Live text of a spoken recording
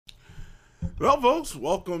Well, folks,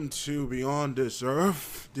 welcome to Beyond This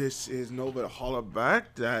Earth. This is Nova Hollaback.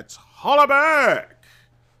 That's Hollaback.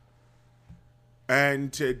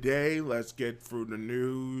 And today, let's get through the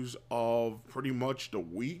news of pretty much the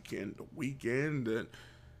week and the weekend. And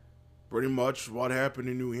pretty much what happened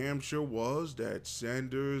in New Hampshire was that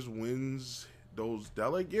Sanders wins those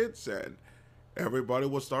delegates, and everybody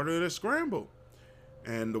was starting to scramble.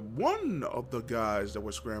 And one of the guys that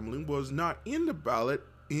were scrambling was not in the ballot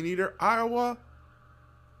in either Iowa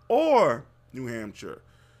or New Hampshire.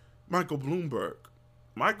 Michael Bloomberg.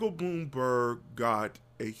 Michael Bloomberg got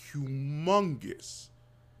a humongous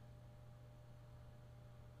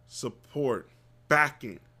support,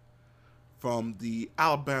 backing from the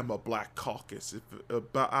Alabama Black Caucus,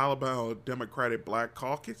 Alabama Democratic Black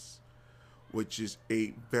Caucus, which is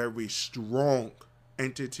a very strong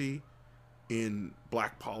entity in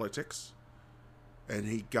black politics. And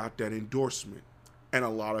he got that endorsement. And a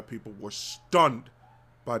lot of people were stunned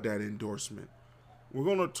by that endorsement. We're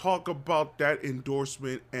going to talk about that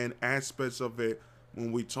endorsement and aspects of it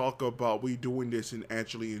when we talk about we doing this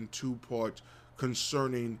in two parts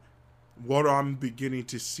concerning what I'm beginning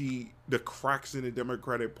to see the cracks in the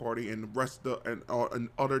Democratic Party and the rest of and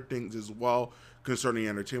other things as well concerning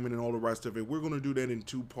entertainment and all the rest of it. We're going to do that in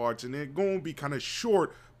two parts, and they're going to be kind of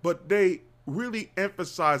short, but they really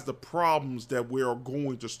emphasize the problems that we are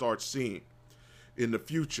going to start seeing in the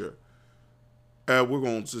future. We're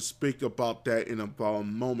going to speak about that in about a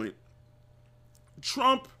moment.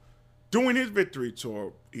 Trump doing his victory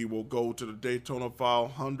tour. He will go to the Daytona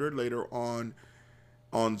 500 later on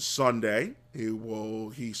Sunday.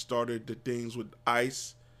 He started the things with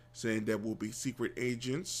ICE, saying there will be secret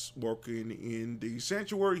agents working in the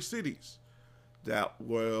sanctuary cities that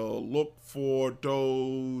will look for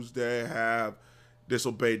those that have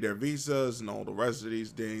disobeyed their visas and all the rest of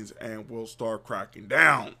these things, and will start cracking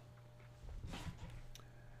down.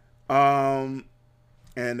 And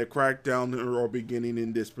the crackdown are beginning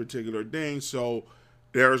in this particular thing, so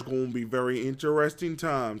there's going to be very interesting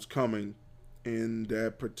times coming in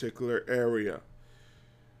that particular area.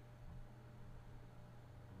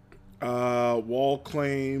 Wall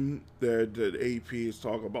claim, the AP is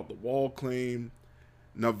talking about the wall claim.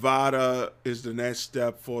 Nevada is the next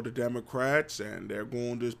step for the Democrats, and they're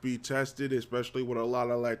going to be tested, especially with a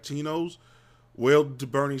lot of Latinos. Will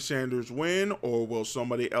Bernie Sanders win, or will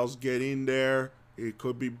somebody else get in there? It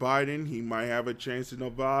could be Biden. He might have a chance in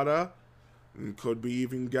Nevada. It could be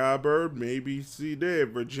even Gabbard. Maybe see there.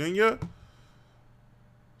 Virginia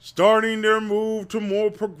starting their move to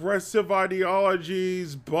more progressive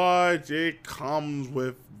ideologies, but it comes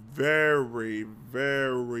with very,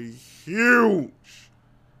 very huge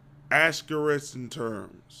asterisks in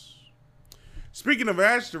terms. Speaking of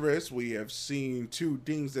asterisks, we have seen two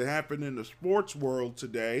things that happened in the sports world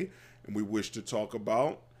today, and we wish to talk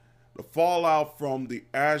about. The fallout from the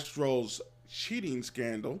Astros cheating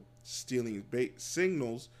scandal, stealing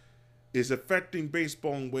signals, is affecting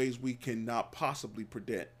baseball in ways we cannot possibly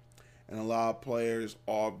predict. And a lot of players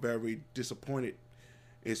are very disappointed,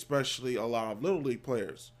 especially a lot of Little League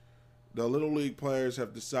players. The Little League players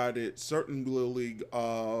have decided certain Little League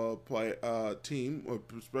team,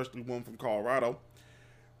 especially one from Colorado,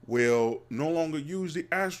 will no longer use the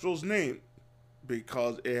Astros name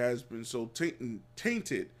because it has been so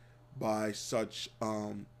tainted by such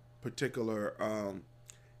particular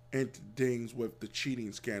things with the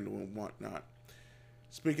cheating scandal and whatnot.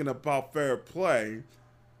 Speaking about fair play,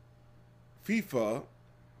 FIFA,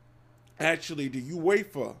 actually the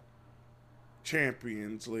UEFA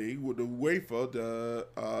Champions League, with the UEFA, the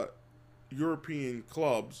European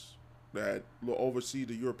clubs that will oversee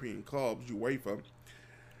the European clubs, UEFA,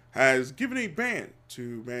 has given a ban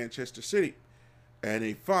to Manchester City and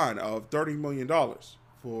a fine of $30 million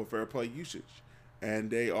for fair play usage.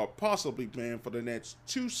 And they are possibly banned for the next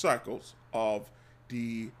two cycles of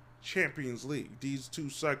the Champions League. These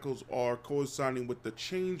two cycles are coinciding with the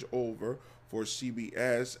changeover for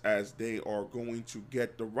CBS, as they are going to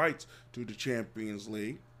get the rights to the Champions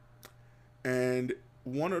League. And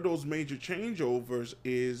one of those major changeovers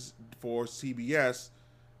is for CBS,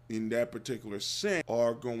 in that particular sense,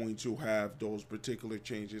 are going to have those particular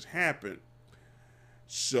changes happen.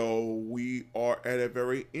 So we are at a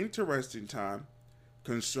very interesting time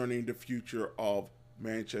concerning the future of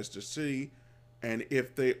Manchester City, and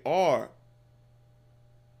if they are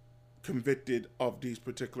convicted of these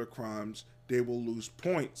particular crimes, they will lose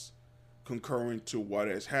points concurrent to what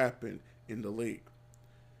has happened in the league.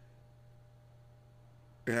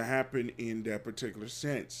 It happened in that particular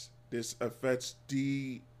sense. This affects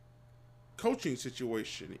the coaching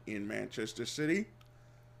situation in Manchester City.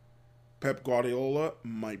 Pep Guardiola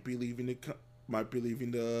might be leaving might be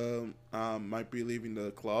leaving the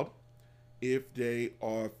club if they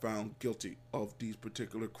are found guilty of these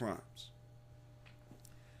particular crimes.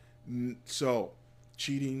 So,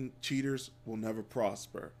 cheaters will never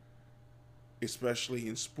prosper, especially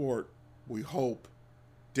in sport. We hope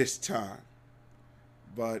this time,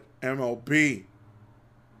 but MLB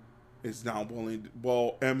is not willing.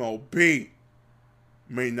 Well, MLB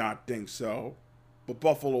may not think so, but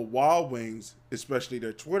Buffalo Wild Wings, especially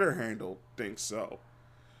their Twitter handle, thinks so.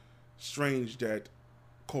 Strange that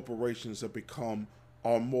corporations have become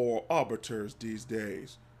our moral arbiters these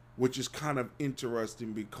days, which is kind of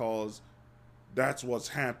interesting because that's what's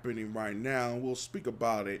happening right now. We'll speak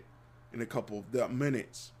about it in a couple of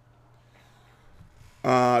minutes.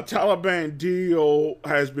 Taliban deal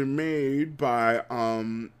has been made by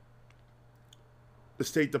the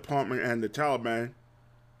State Department and the Taliban.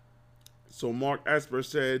 So Mark Esper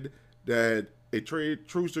said that a trade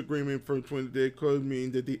truce agreement for 20 days could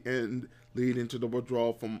mean that the end leading to the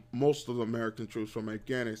withdrawal from most of the American troops from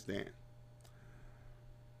Afghanistan.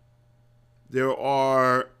 There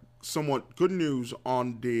are somewhat good news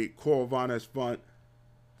on the coronavirus front.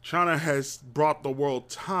 China has brought the world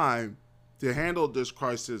time to handle this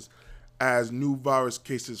crisis as new virus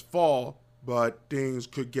cases fall, but things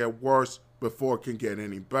could get worse before it can get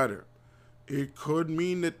any better. It could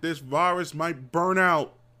mean that this virus might burn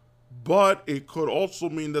out, but it could also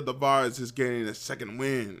mean that the virus is getting a second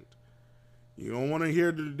wind. You don't want to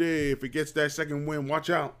hear today. If it gets that second wind, watch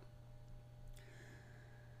out.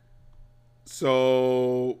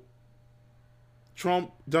 So,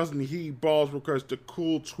 Trump doesn't heed Barr's request to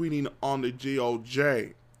cool tweeting on the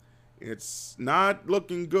DOJ. It's not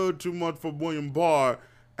looking good too much for William Barr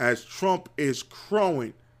as Trump is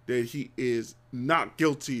crowing that he is not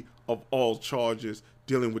guilty of all charges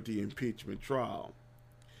dealing with the impeachment trial.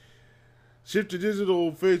 Shift to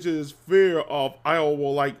Digital faces fear of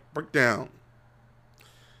Iowa-like breakdown.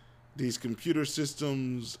 These computer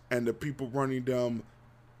systems and the people running them,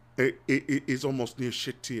 it is almost near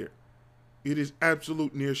shit tier. It is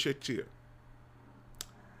absolute near shit tier.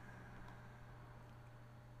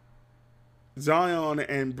 Zion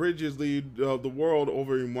and Bridges lead the world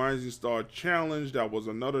over in Rising Star Challenge. That was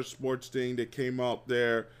another sports thing that came out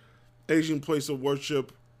there. Asian place of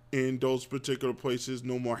worship in those particular places.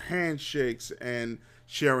 No more handshakes and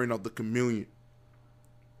sharing of the communion.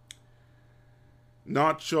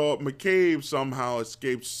 Nacho McCabe somehow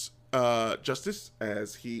escapes justice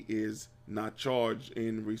as he is not charged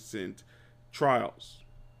in recent trials.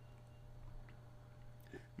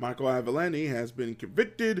 Michael Avenatti has been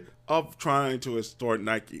convicted of trying to extort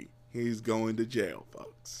Nike. He's going to jail,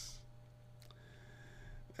 folks.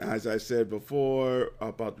 As I said before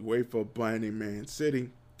about the UEFA banning Man City,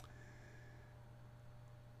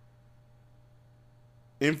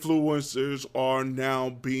 influencers are now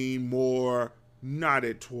being more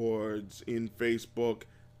nodded towards in Facebook,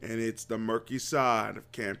 and it's the murky side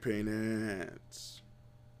of campaign ads.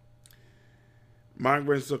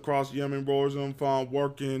 Migrants across Yemen war zone found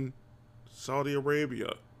work in Saudi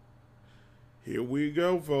Arabia. Here we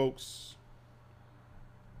go, folks.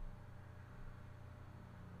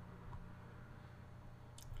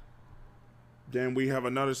 Then we have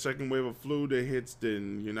another second wave of flu that hits the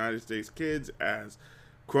United States kids as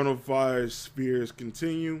coronavirus fears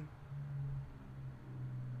continue.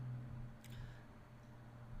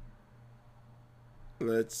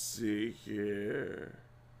 Let's see here.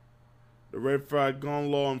 The red flag gun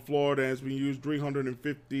law in Florida has been used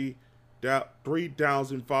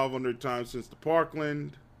 3,500 times since the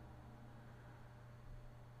Parkland.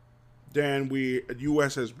 Then the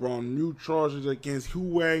U.S. has brought new charges against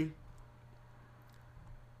Huawei.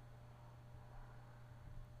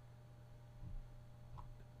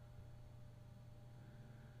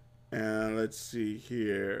 And let's see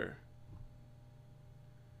here.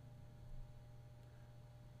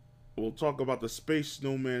 We'll talk about the space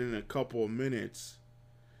snowman in a couple of minutes.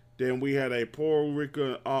 Then we had a Puerto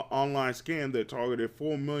Rico online scam that targeted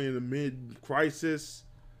 4 million amid crisis.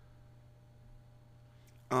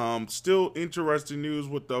 Still interesting news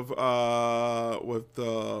with the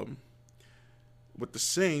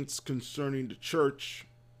Saints concerning the church,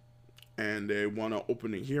 and they want to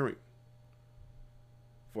open a hearing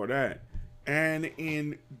for that. And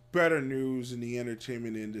in better news in the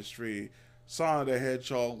entertainment industry, Sonic the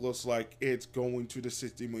Hedgehog looks like it's going to the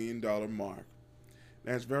 $60 million mark.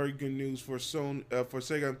 That's very good news for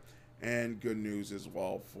Sega, and good news as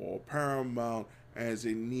well for Paramount, as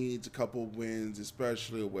it needs a couple wins,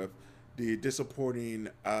 especially with the disappointing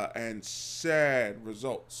and sad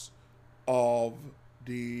results of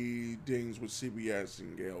the things with CBS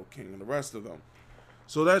and Gayle King and the rest of them.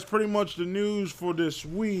 So that's pretty much the news for this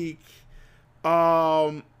week.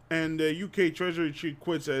 And the UK Treasury chief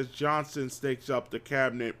quits as Johnson stakes up the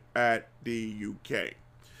cabinet at the UK.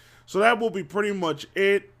 So that will be pretty much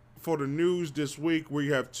it for the news this week. We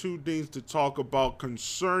have two things to talk about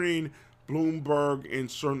concerning Bloomberg in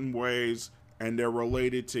certain ways, and they're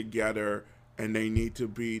related together and they need to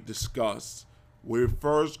be discussed. We're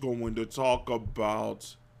first going to talk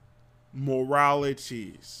about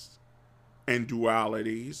moralities and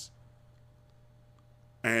dualities.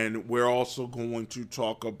 And we're also going to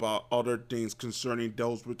talk about other things concerning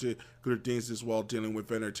those particular things as well, dealing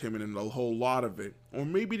with entertainment and a whole lot of it. Or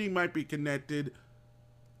maybe they might be connected.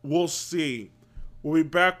 We'll see. We'll be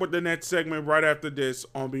back with the next segment right after this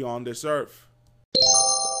on Beyond This Earth.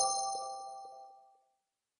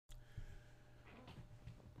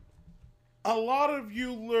 A lot of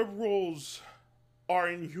you liberals are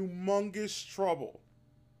in humongous trouble.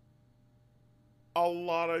 A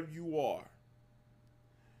lot of you are.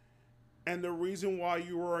 And the reason why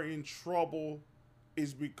you are in trouble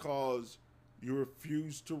is because you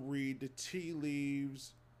refuse to read the tea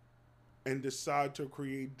leaves and decide to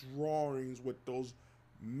create drawings with those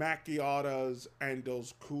macchiatas and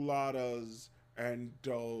those culottes and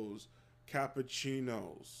those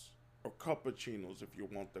cappuccinos, or cappuccinos if you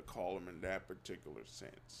want to call them in that particular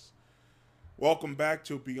sense. Welcome back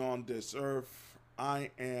to Beyond This Earth.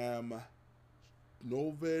 I am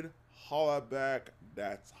Novid Hollaback.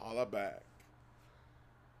 That's Hollaback.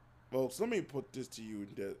 Folks, let me put this to you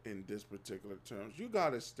in this particular terms. You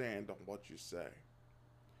got to stand on what you say.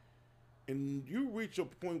 And you reach a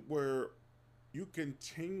point where you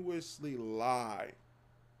continuously lie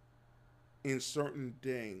in certain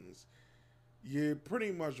things, you're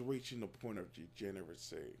pretty much reaching the point of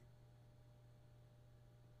degeneracy.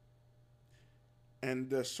 And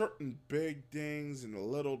there's certain big things and the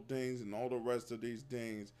little things and all the rest of these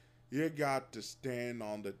things. You got to stand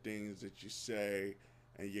on the things that you say,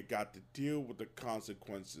 and you got to deal with the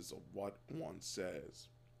consequences of what one says.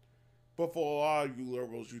 But for a lot of you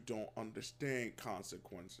liberals, you don't understand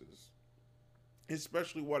consequences.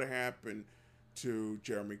 Especially what happened to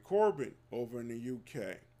Jeremy Corbyn over in the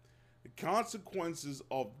UK. The consequences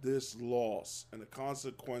of this loss and the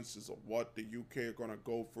consequences of what the UK are going to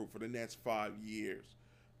go through for the next 5 years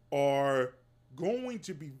are going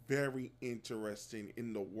to be very interesting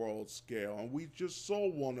in the world scale. And we just saw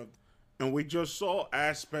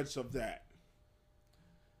aspects of that.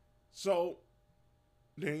 So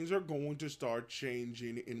things are going to start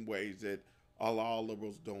changing in ways that a lot of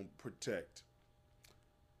liberals don't protect.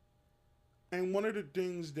 And one of the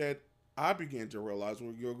things that I began to realize,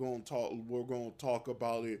 we're going to talk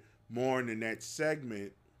about it more in the next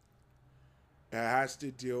segment. It has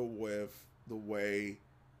to deal with the way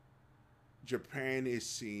Japan is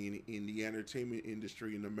seen in the entertainment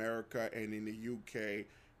industry in America and in the UK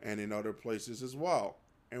and in other places as well.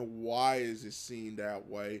 And why is it seen that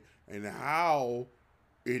way, and how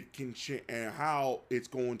it can change, and how it's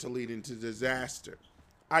going to lead into disaster.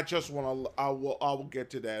 I will get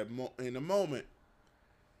to that in a moment.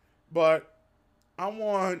 But I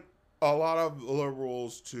want a lot of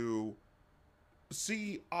liberals to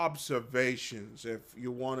see observations, if you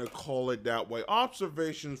want to call it that way.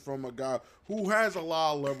 Observations from a guy who has a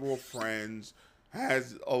lot of liberal friends,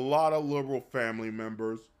 has a lot of liberal family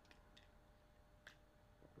members.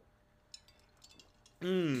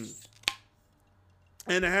 And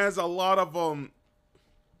it has a lot of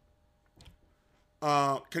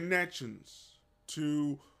connections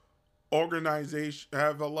to organization,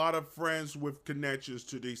 have a lot of friends with connections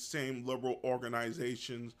to these same liberal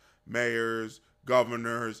organizations, mayors,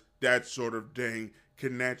 governors, that sort of thing,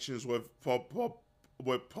 connections with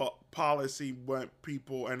policy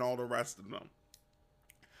people and all the rest of them,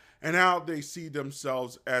 and how they see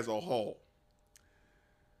themselves as a whole.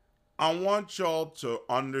 I want y'all to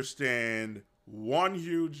understand one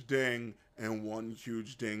huge thing and one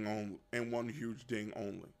huge thing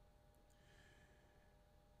only.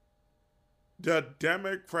 The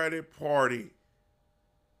Democratic Party,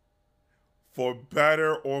 for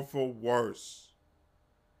better or for worse,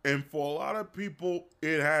 and for a lot of people,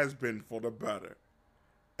 it has been for the better.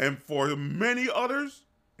 And for many others,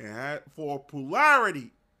 for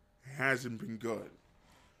polarity, it hasn't been good.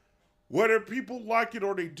 Whether people like it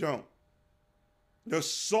or they don't, the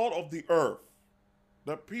salt of the earth,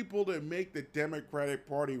 the people that make the Democratic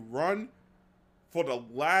Party run for the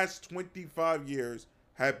last 25 years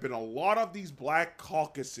have been a lot of these black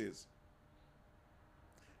caucuses,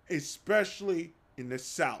 especially in the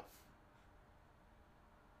South.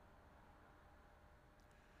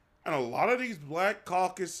 And a lot of these black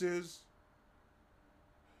caucuses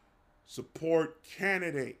support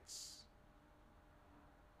candidates,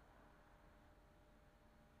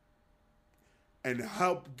 and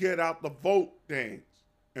help get out the vote things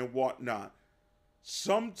and whatnot.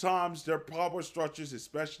 Sometimes their power structures,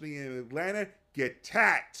 especially in Atlanta, get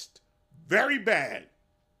taxed very bad.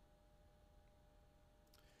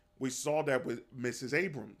 We saw that with Mrs.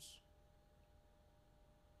 Abrams.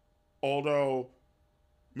 Although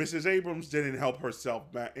Mrs. Abrams didn't help herself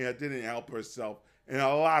in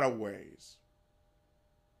a lot of ways.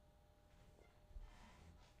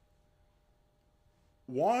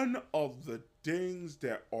 One of the things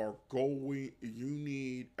that are going you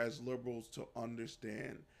need as liberals to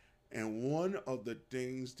understand, and one of the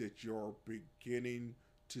things that you're beginning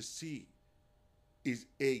to see, is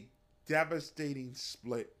a devastating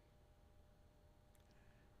split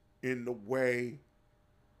in the way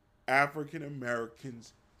African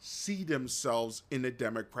Americans see themselves in the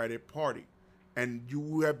Democratic Party. And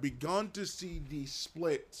you have begun to see these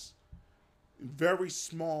splits, very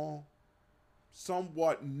small,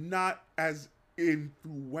 somewhat not as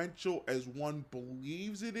influential as one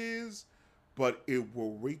believes it is, but it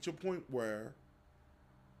will reach a point where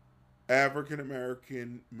African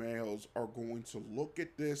American males are going to look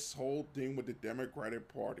at this whole thing with the Democratic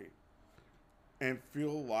Party and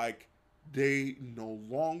feel like they no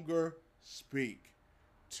longer speak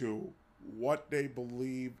to what they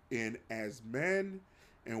believe in as men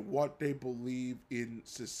and what they believe in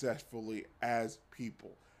successfully as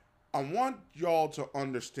people. I want y'all to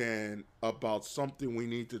understand about something we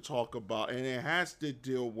need to talk about, and it has to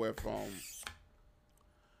deal with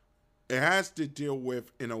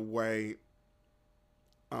in a way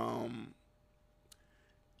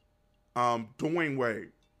Dwayne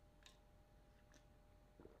Wade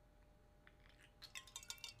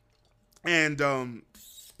and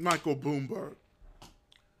Michael Bloomberg.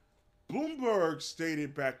 Bloomberg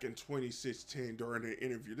stated back in 2016 during an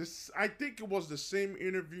interview. I think it was the same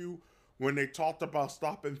interview when they talked about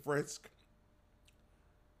stop and frisk,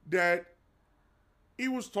 that he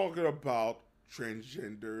was talking about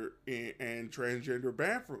transgender and transgender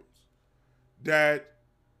bathrooms. That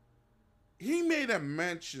he made a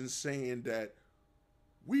mention saying that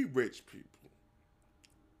we rich people,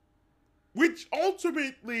 which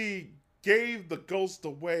ultimately gave the ghost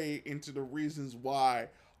away into the reasons why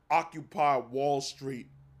Occupy Wall Street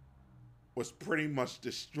was pretty much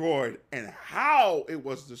destroyed and how it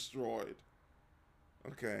was destroyed.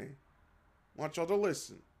 Okay? I want y'all to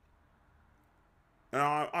listen. And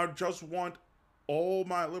I just want all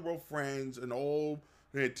my liberal friends and all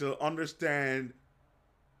to understand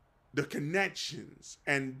the connections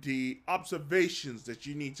and the observations that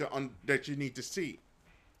you need to see.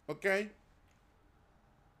 Okay?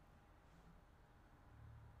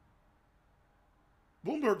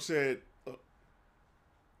 Bloomberg said,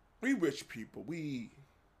 we rich people, we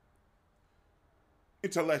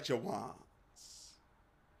intellectuals,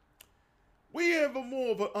 we have a more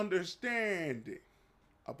of an understanding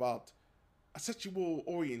about a sexual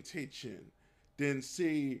orientation than,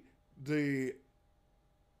 say, the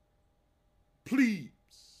plebes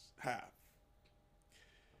have.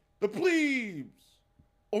 The plebes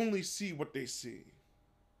only see what they see.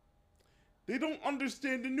 They don't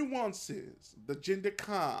understand the nuances, the gender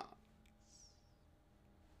cons.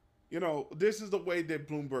 You know, this is the way that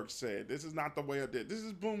Bloomberg said. This is not the way I did. This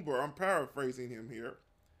is Bloomberg. I'm paraphrasing him here.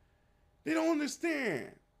 They don't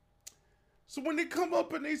understand. So when they come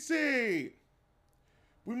up and they say,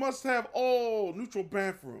 we must have all neutral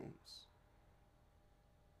bathrooms,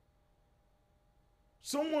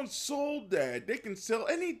 someone sold that. They can sell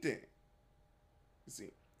anything. You see.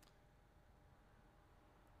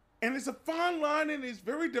 And it's a fine line, and it's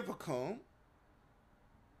very difficult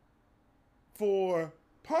for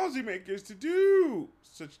policymakers to do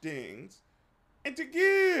such things and to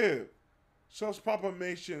give such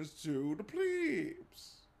proclamations to the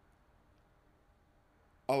plebes.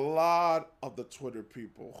 A lot of the Twitter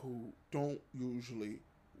people who don't usually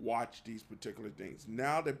watch these particular things,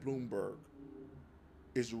 now that Bloomberg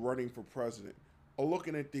is running for president, are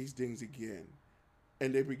looking at these things again,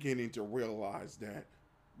 and they're beginning to realize that,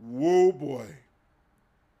 whoa boy,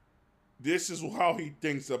 this is how he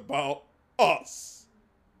thinks about us.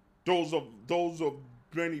 Those of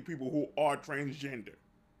many people who are transgender.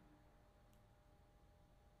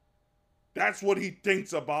 That's what he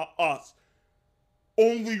thinks about us.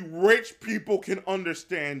 Only rich people can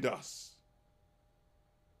understand us.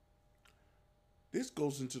 This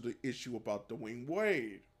goes into the issue about Dwayne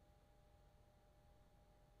Wade.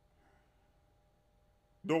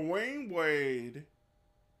 Dwayne Wade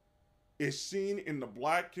is seen in the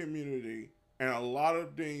black community and a lot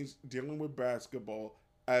of things dealing with basketball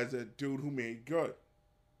as a dude who made good.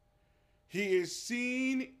 He is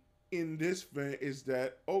seen in this film is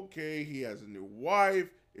that okay, he has a new wife,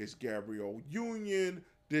 it's Gabrielle Union,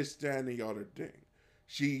 this, that, and the other thing.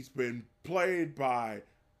 She's been played by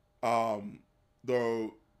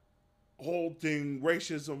the whole thing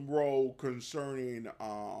racism role concerning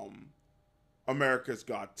America's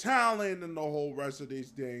Got Talent and the whole rest of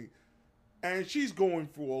these things. And she's going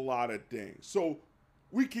through a lot of things. So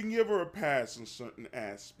we can give her a pass in certain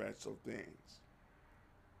aspects of things.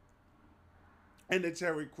 And the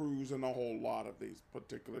Terry Crews and a whole lot of these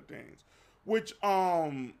particular things. Which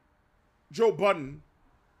Joe Budden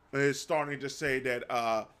is starting to say that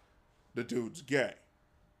the dude's gay.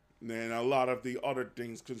 And a lot of the other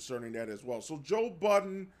things concerning that as well. So Joe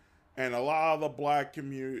Budden and a lot of the black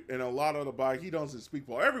community and a lot of the black, he doesn't speak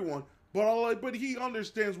for everyone, but he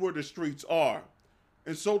understands where the streets are.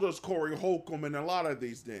 And so does Corey Holcomb and a lot of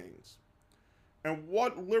these things. And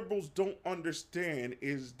what liberals don't understand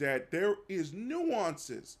is that there is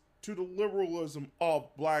nuances to the liberalism of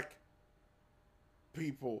black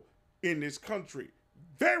people in this country.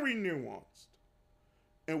 Very nuanced.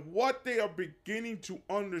 And what they are beginning to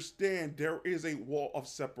understand, there is a wall of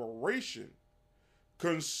separation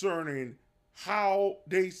concerning how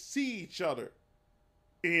they see each other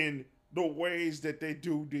in the ways that they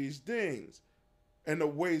do these things and the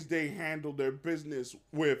ways they handle their business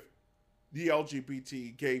with the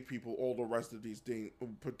LGBT, gay people, all the rest of these things,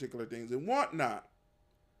 particular things and whatnot.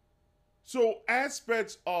 So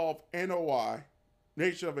aspects of NOI,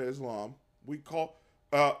 Nation of Islam, we call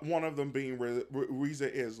one of them being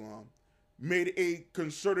Reza Islam, made a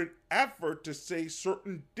concerted effort to say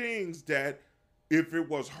certain things that if it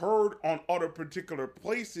was heard on other particular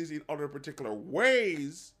places in other particular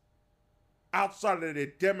ways, outside of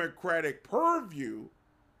the democratic purview,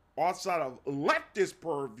 outside of leftist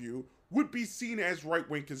purview, would be seen as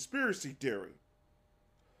right-wing conspiracy theory.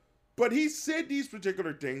 But he said these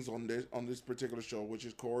particular things on this particular show, which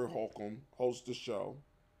is Corey Holcomb hosts the show.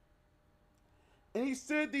 And he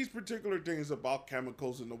said these particular things about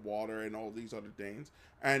chemicals in the water and all these other things.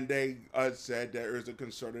 And they said there is a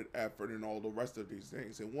concerted effort and all the rest of these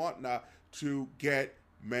things and whatnot to get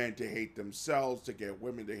men to hate themselves, to get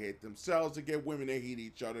women to hate themselves, to get women to hate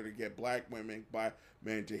each other, to get black women by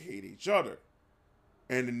men to hate each other.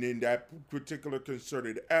 And in that particular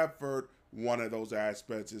concerted effort, one of those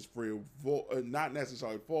aspects is free, not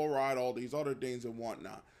necessarily full ride, all these other things and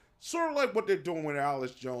whatnot. Sort of like what they're doing with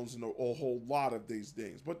Alice Jones and a whole lot of these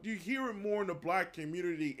things. But you hear it more in the black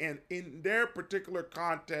community and in their particular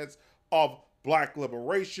context of black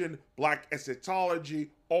liberation, black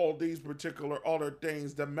eschatology, all these particular other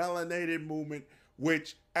things, the melanated movement,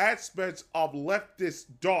 which aspects of leftist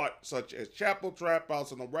thought, such as Chapel Trap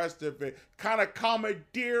House and the rest of it, kind of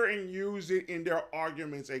commandeer and use it in their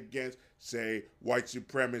arguments against, say, white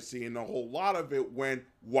supremacy and a whole lot of it when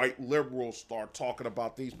white liberals start talking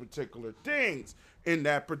about these particular things in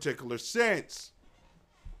that particular sense.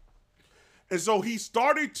 And so he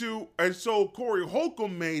started to, and so Corey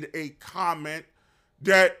Holcomb made a comment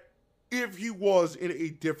that if he was in a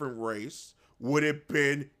different race, would have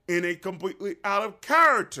been in a completely out of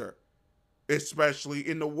character, especially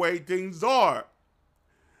in the way things are.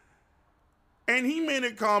 And he made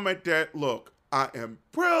a comment that, look, I am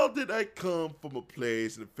proud that I come from a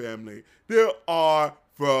place and a family that are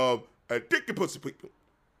from a dick and pussy people.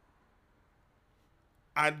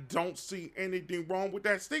 I don't see anything wrong with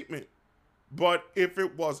that statement. But if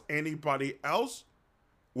it was anybody else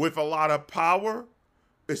with a lot of power,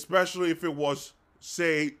 especially if it was,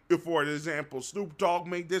 say, if for example, Snoop Dogg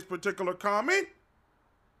made this particular comment,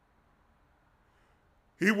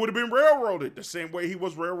 he would have been railroaded the same way he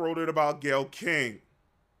was railroaded about Gayle King.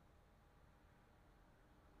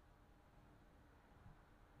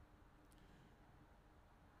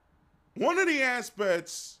 One of the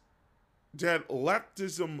aspects that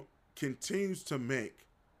leftism continues to make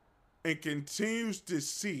and continues to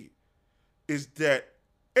see is that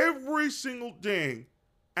every single thing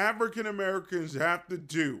African Americans have to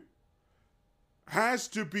do has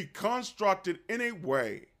to be constructed in a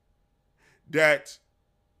way that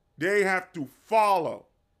they have to follow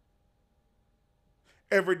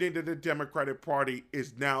everything that the Democratic Party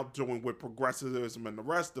is now doing with progressivism and the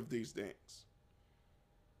rest of these things,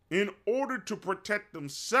 in order to protect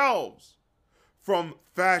themselves from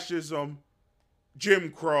fascism,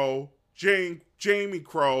 Jim Crow, Jimmy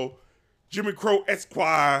Crow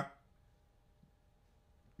Esquire,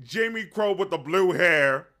 Jimmy Crow with the blue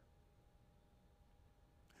hair,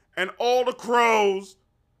 and all the crows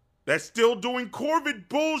that's still doing Corvid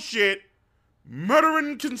bullshit,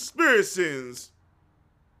 murdering conspiracies,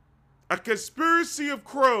 a conspiracy of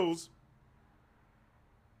crows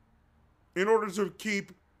in order to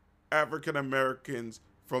keep African Americans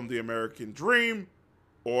from the American dream,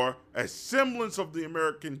 or a semblance of the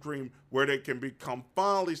American dream where they can become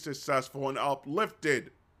finally successful and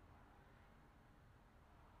uplifted.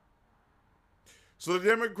 So the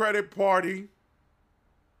Democratic Party,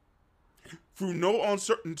 through no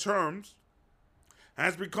uncertain terms,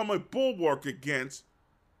 has become a bulwark against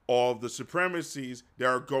all of the supremacies that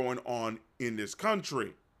are going on in this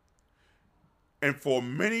country. And for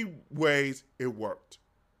many ways, it worked.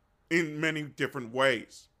 In many different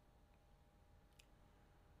ways.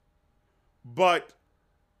 But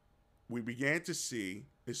we began to see,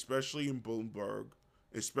 especially in Bloomberg,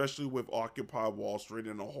 especially with Occupy Wall Street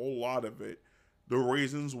and a whole lot of it, the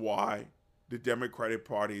reasons why the Democratic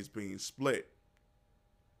Party is being split.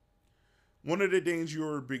 One of the things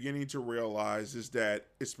you're beginning to realize is that,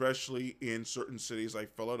 especially in certain cities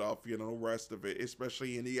like Philadelphia and the rest of it,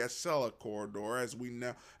 especially in the Acela corridor,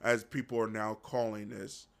 as people are now calling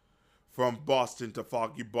this, from Boston to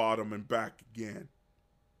Foggy Bottom and back again,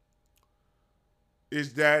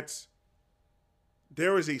 is that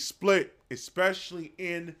there is a split, especially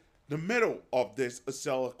in the middle of this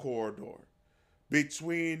Acela corridor,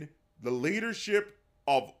 between the leadership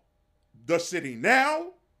of the city now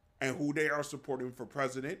and who they are supporting for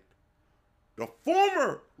president, the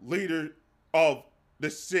former leader of the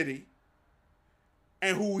city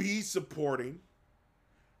and who he's supporting,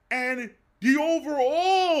 and the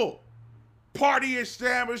overall party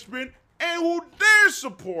establishment and who they're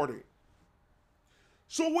supporting.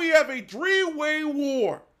 So we have a three-way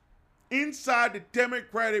war inside the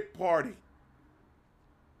Democratic Party.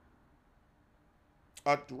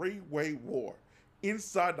 A three-way war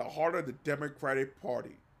inside the heart of the Democratic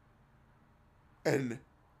Party. And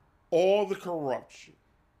all the corruption,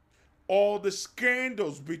 all the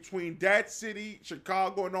scandals between that city,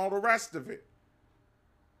 Chicago, and all the rest of it.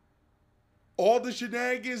 All the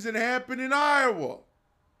shenanigans that happened in Iowa.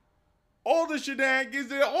 All the shenanigans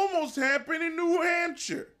that almost happened in New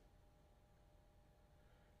Hampshire.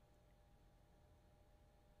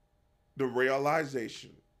 The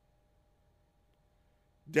realization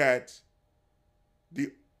that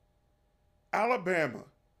the Alabama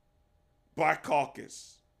Black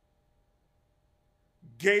Caucus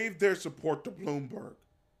gave their support to Bloomberg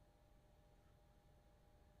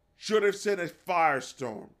should have sent a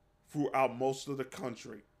firestorm throughout most of the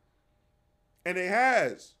country. And it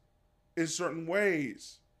has, in certain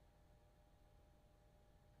ways.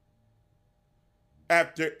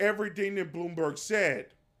 After everything that Bloomberg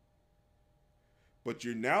said. But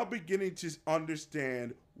you're now beginning to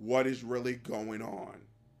understand what is really going on.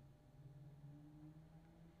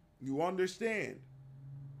 You understand.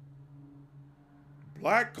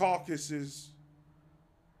 Black caucuses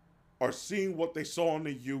are seeing what they saw in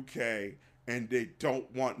the UK and they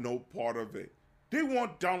don't want no part of it. They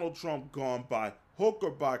want Donald Trump gone by hook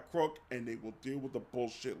or by crook, and they will deal with the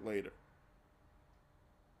bullshit later.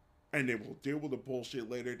 And they will deal with the bullshit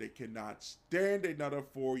later. They cannot stand another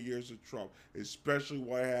 4 years of Trump, especially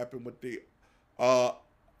what happened with the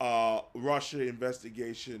Russia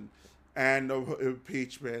investigation and the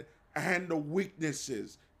impeachment and the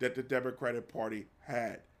weaknesses that the Democratic Party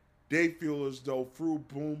had. They feel as though through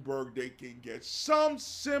Bloomberg they can get some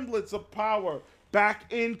semblance of power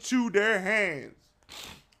back into their hands.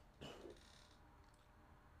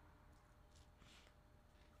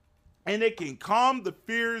 And it can calm the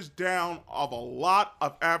fears down of a lot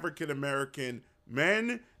of African American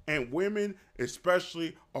men and women,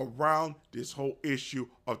 especially around this whole issue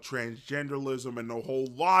of transgenderism and a whole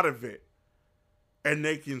lot of it. And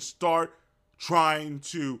they can start trying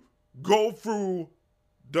to go through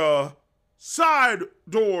the side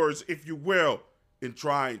doors, if you will, in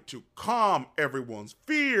trying to calm everyone's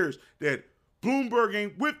fears that Bloomberg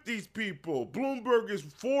ain't with these people. Bloomberg is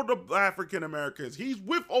for the African Americans. He's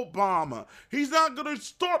with Obama. He's not going to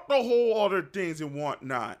start the whole other things and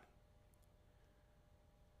whatnot.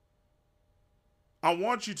 I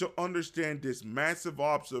want you to understand this massive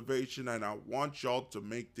observation, and I want y'all to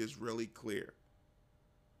make this really clear.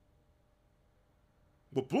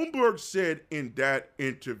 What Bloomberg said in that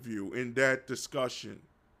interview, in that discussion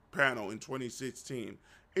panel in 2016,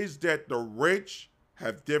 is that the rich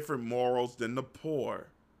have different morals than the poor.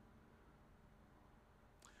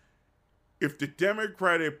 If the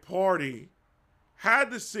Democratic Party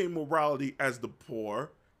had the same morality as the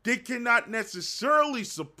poor, they cannot necessarily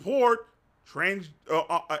support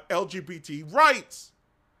LGBT rights,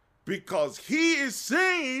 because he is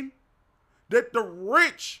saying that the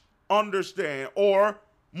rich understand, or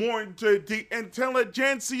more into the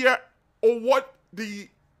intelligentsia, or what the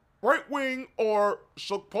right wing or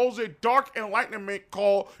supposed dark enlightenment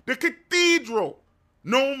called the cathedral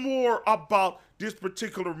know more about this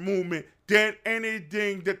particular movement than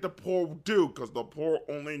anything that the poor do, because the poor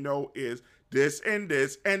only know is this, and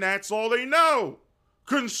that's all they know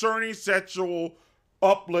concerning sexual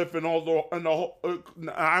uplift and all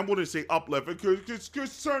I wouldn't say uplift because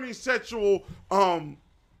concerning sexual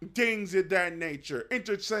things of that nature,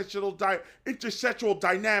 intersexual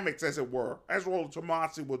dynamics, as it were, as Rollo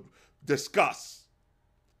Tomasi would discuss.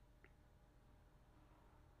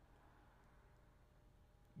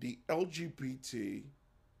 The LGBT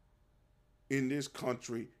in this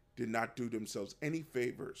country did not do themselves any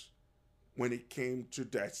favors when it came to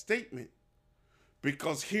that statement.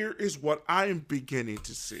 Because here is what I am beginning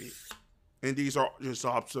to see, and these are just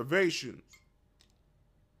observations.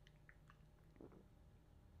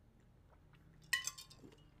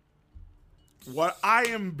 What I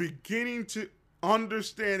am beginning to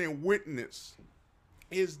understand and witness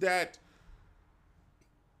is that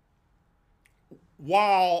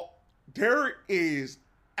while there is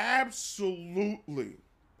absolutely,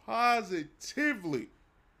 positively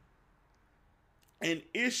an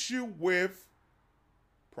issue with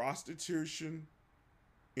prostitution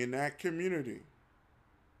in that community,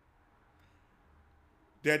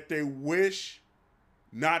 that they wish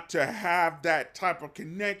not to have that type of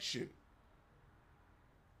connection.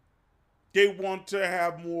 They want to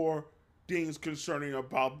have more things concerning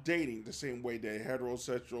about dating the same way that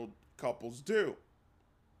heterosexual couples do.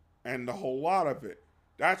 And the whole lot of it.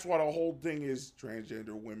 That's why the whole thing is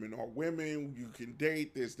transgender women are women. You can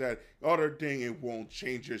date this, that, other thing. It won't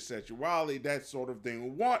change your sexuality, that sort of thing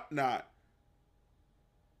and whatnot.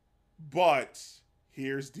 But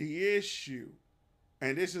here's the issue.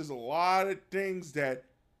 And this is a lot of things that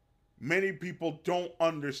many people don't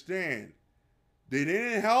understand. They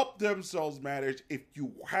didn't help themselves matters if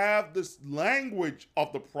you have this language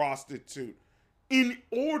of the prostitute in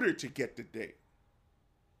order to get the date.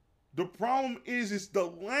 The problem is the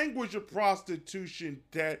language of prostitution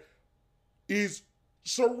that is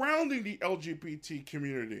surrounding the LGBT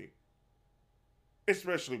community,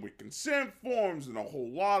 especially with consent forms and a whole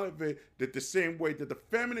lot of it, that the same way that the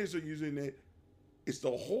feminists are using it, it's the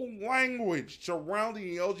whole language surrounding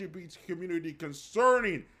the LGBT community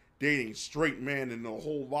concerning dating straight men and a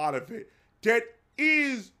whole lot of it that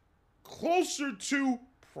is closer to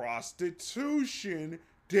prostitution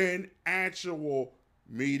than actual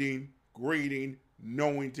meeting, greeting,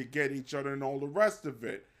 knowing to get each other and all the rest of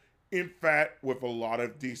it. In fact, with a lot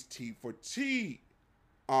of these T for T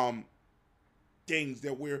things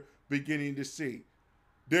that we're beginning to see,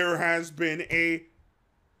 there has been a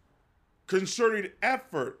concerted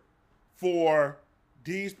effort for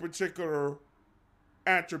these particular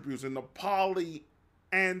attributes in the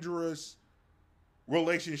polyandrous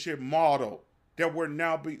relationship model that we're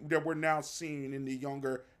now seeing in the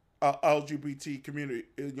younger LGBT community,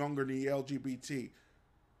 younger than the LGBT,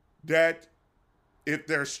 that if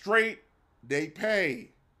they're straight, they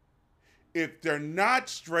pay. If they're not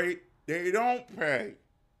straight, they don't pay.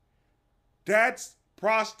 That's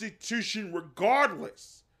prostitution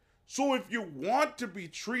regardless. So if you want to be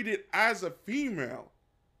treated as a female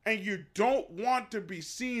and you don't want to be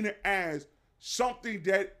seen as something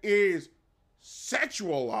that is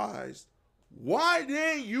sexualized, why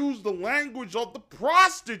then use the language of the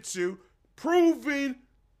prostitute, proving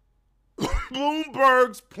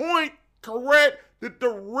Bloomberg's point correct that the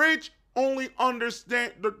rich only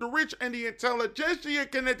understand, that the rich and the intelligentsia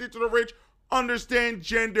connected to the rich understand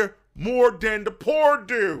gender more than the poor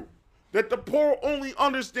do. That the poor only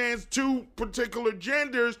understands two particular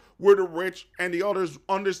genders, where the rich and the others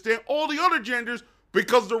understand all the other genders,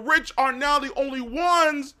 because the rich are now the only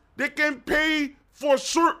ones that can pay for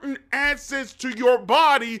certain access to your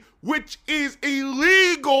body, which is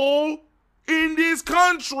illegal in this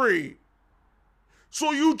country.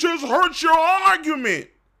 So you just hurt your argument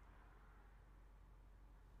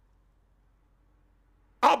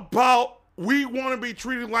about we want to be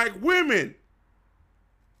treated like women.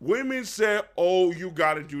 Women said, oh, you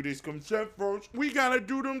got to do this consent first. We got to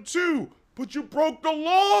do them too. But you broke the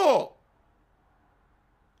law.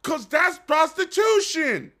 Because that's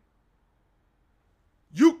prostitution.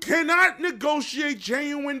 You cannot negotiate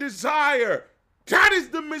genuine desire. That is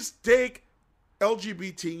the mistake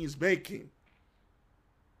LGBT is making.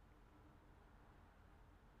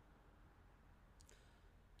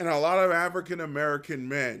 And a lot of African American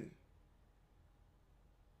men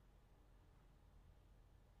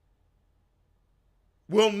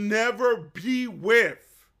will never be with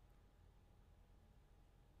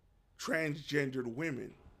transgendered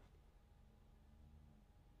women.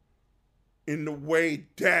 in the way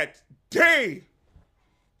that they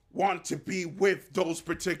want to be with those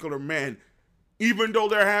particular men. Even though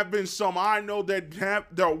there have been some I know that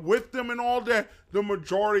they're with them and all that, the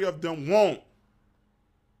majority of them won't.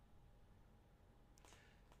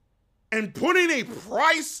 And putting a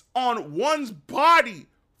price on one's body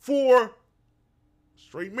for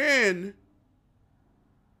straight men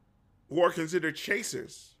who are considered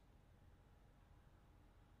chasers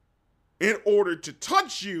in order to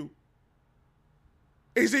touch you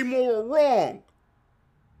is a moral wrong.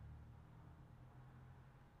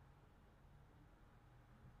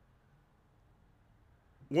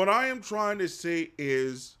 What I am trying to say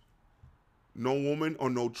is no woman or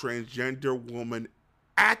no transgender woman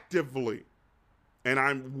actively, and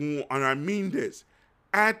I mean this,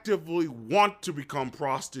 actively want to become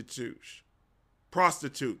prostitutes.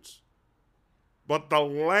 But the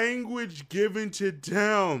language given to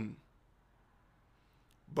them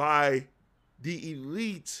by the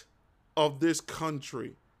elite of this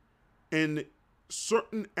country and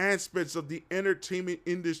certain aspects of the entertainment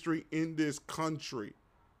industry in this country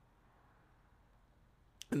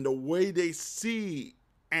and the way they see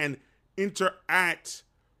and interact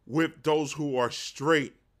with those who are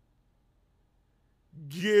straight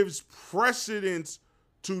gives precedence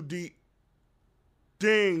to the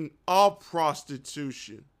thing of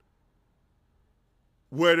prostitution.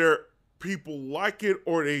 Whether people like it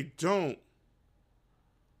or they don't,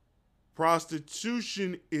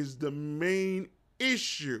 prostitution is the main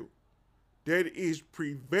issue that is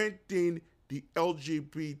preventing the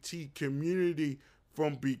LGBT community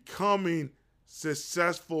from becoming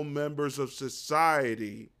successful members of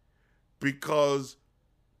society, because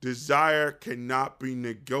desire cannot be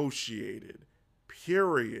negotiated,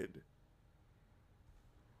 period.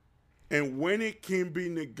 And when it can be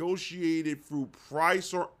negotiated through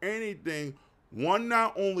price or anything, one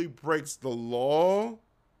not only breaks the law,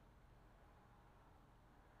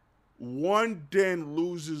 one then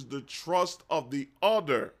loses the trust of the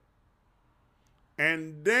other.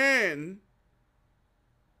 And then,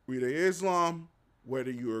 whether Islam,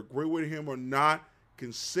 whether you agree with him or not,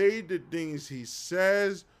 can say the things he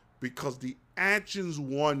says because the actions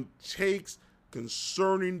one takes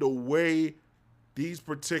concerning the way these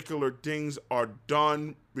particular things are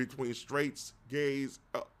done between straights, gays,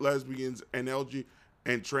 lesbians, and LG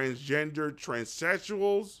and transgender,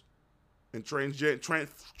 transsexuals, and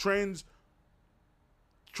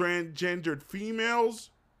transgendered females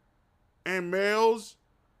and males,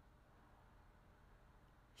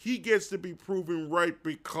 he gets to be proven right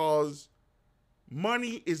because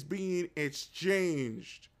money is being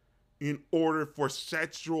exchanged in order for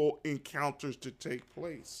sexual encounters to take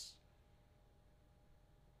place.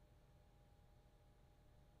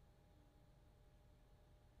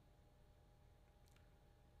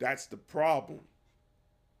 That's the problem.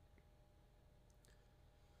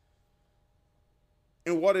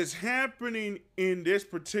 And what is happening in this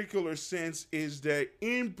particular sense is that,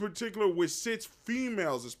 in particular with cis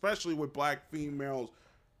females, especially with black females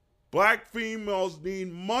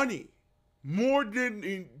need money more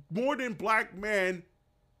than black men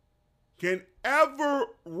can ever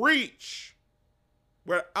reach,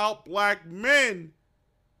 without black men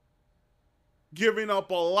giving up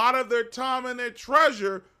a lot of their time and their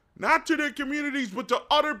treasure, not to their communities, but to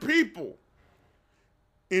other people,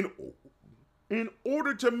 in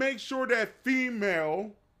order to make sure that female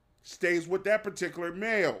stays with that particular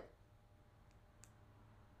male.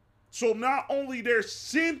 So not only they're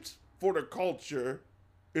simped for the culture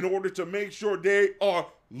in order to make sure they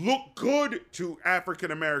look good to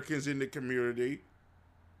African Americans in the community,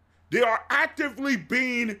 they are actively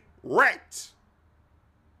being wrecked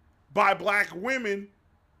by black women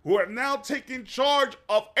who are now taking charge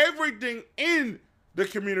of everything in the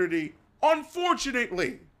community,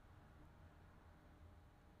 unfortunately,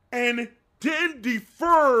 and then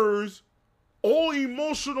defers all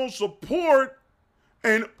emotional support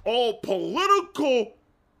and all political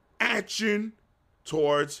action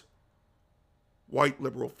towards white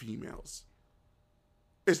liberal females,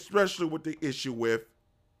 especially with the issue with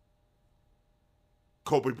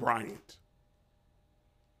Kobe Bryant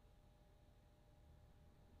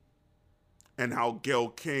and how Gayle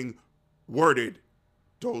King worded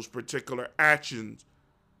those particular actions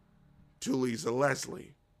to Lisa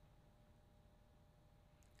Leslie.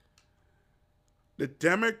 The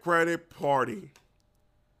Democratic Party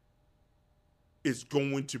is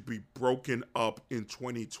going to be broken up in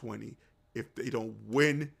 2020 if they don't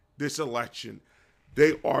win this election.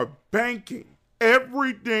 They are banking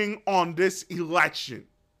everything on this election,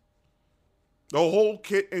 the whole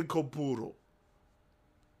kit and caboodle.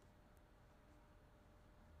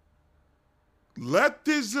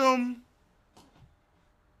 leftism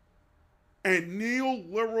and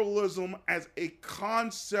neoliberalism as a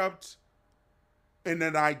concept and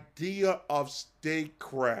an idea of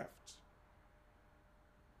statecraft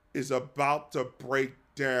is about to break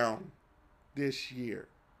down this year.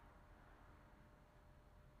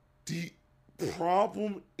 The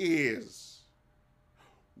problem is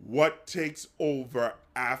what takes over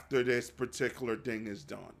after this particular thing is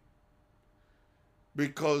done.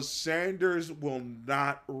 Because Sanders will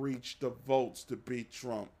not reach the votes to beat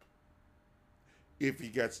Trump if he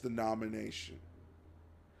gets the nomination.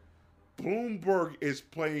 Bloomberg is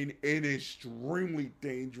playing an extremely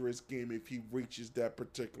dangerous game if he reaches that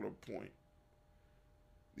particular point.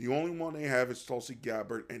 The only one they have is Tulsi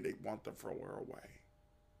Gabbard, and they want to throw her away.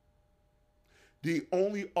 The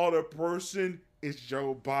only other person is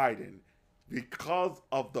Joe Biden because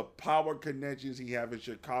of the power connections he has in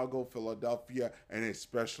Chicago, Philadelphia, and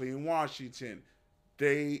especially in Washington.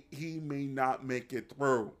 He may not make it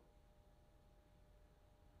through.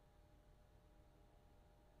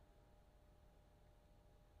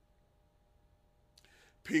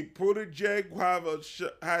 Pete Buttigieg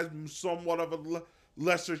has somewhat of a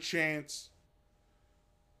lesser chance.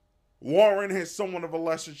 Warren has somewhat of a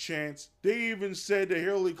lesser chance. They even said that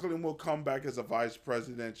Hillary Clinton will come back as a vice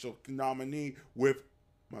presidential nominee with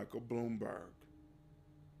Michael Bloomberg,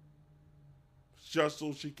 just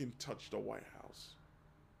so she can touch the White House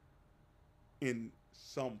in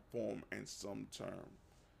some form and some term.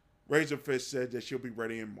 Razorfish said that she'll be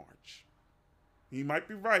ready in March. He might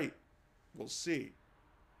be right. We'll see.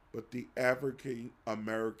 But the African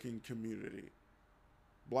American community,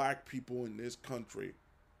 black people in this country,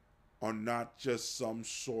 are not just some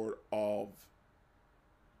sort of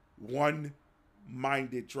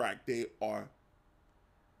one-minded track. They are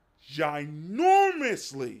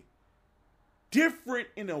ginormously different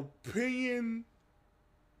in opinion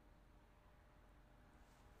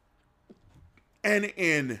and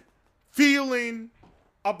in feeling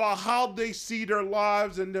about how they see their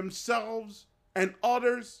lives and themselves and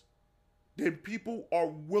others than people are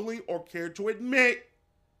willing or care to admit.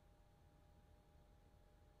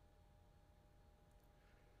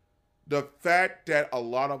 The fact that a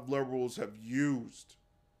lot of liberals have used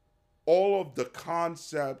all of the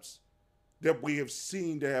concepts that we have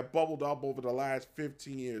seen that have bubbled up over the last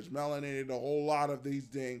 15 years, melanated, a whole lot of these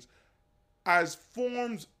things, as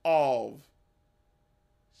forms of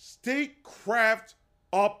statecraft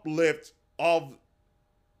uplift of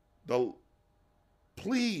the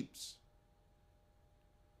plebes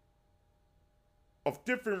of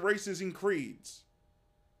different races and creeds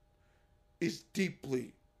is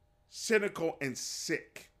deeply cynical and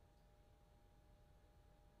sick.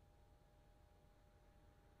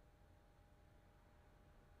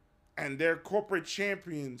 And their corporate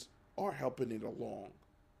champions are helping it along.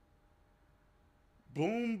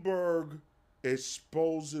 Bloomberg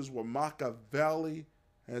exposes what Machiavelli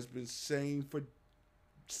has been saying for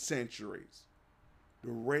centuries.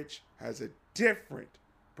 The rich has a different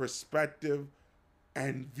perspective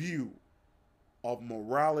and view of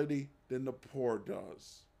morality than the poor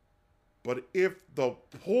does. But if the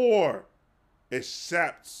poor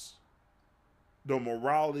accepts the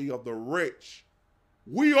morality of the rich,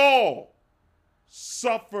 we all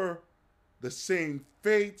suffer the same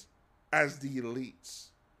fate as the elites.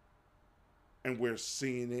 And we're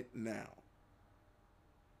seeing it now.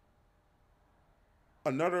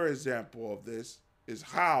 Another example of this is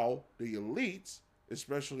how the elites,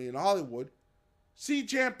 especially in Hollywood, see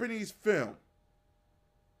Japanese film,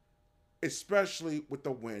 especially with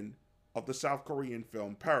the win of the South Korean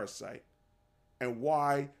film Parasite, and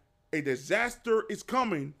why a disaster is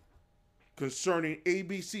coming concerning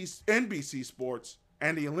NBC Sports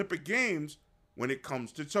and the Olympic Games when it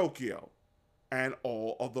comes to Tokyo, and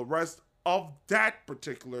all of the rest of that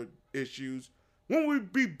particular issues when we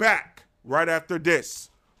be back right after this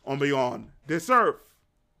on Beyond This Earth.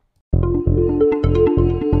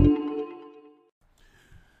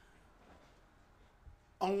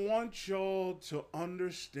 I want y'all to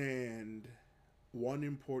understand one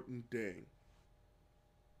important thing.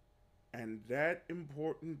 And that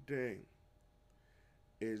important thing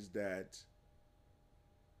is that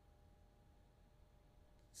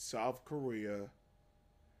South Korea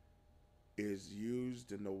is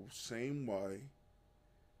used in the same way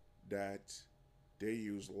that they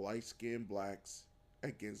use light-skinned blacks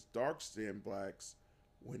against dark-skinned blacks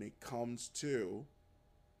when it comes to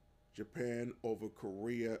Japan over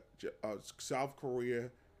Korea, South Korea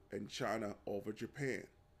and China over Japan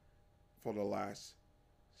for the last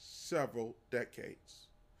several decades.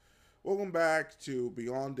 Welcome back to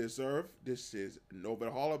Beyond This Earth. This is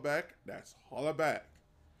Norbert Hollerbeck. That's Hollerbeck.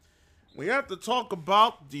 We have to talk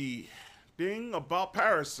about the thing about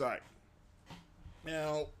Parasite.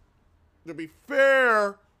 Now, to be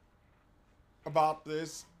fair about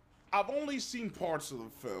this, I've only seen parts of the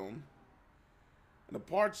film. And the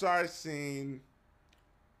parts I've seen,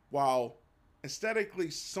 while aesthetically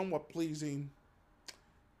somewhat pleasing,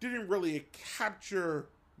 didn't really capture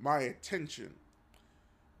my attention.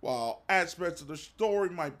 While aspects of the story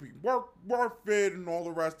might be worth it and all the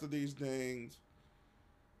rest of these things,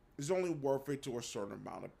 it's only worth it to a certain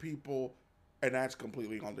amount of people, and that's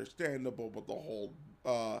completely understandable. But the whole,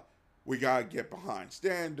 we gotta get behind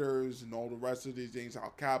standards and all the rest of these things,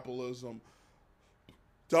 how capitalism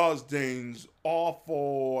does things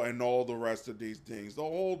awful and all the rest of these things, the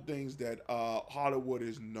whole things that Hollywood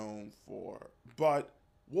is known for. But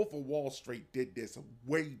Wolf of Wall Street did this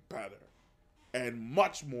way better and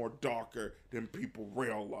much more darker than people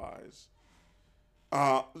realize.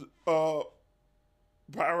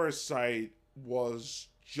 Parasite was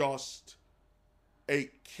just a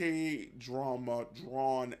K-drama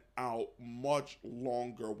drawn out much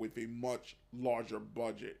longer with a much larger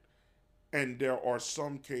budget. And there are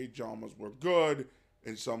some K-dramas were good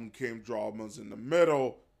and some K-dramas in the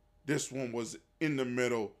middle. This one was in the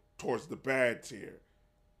middle towards the bad tier.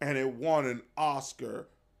 And it won an Oscar,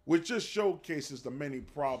 which just showcases the many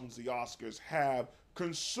problems the Oscars have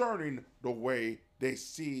concerning the way they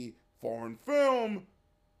see foreign film,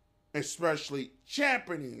 especially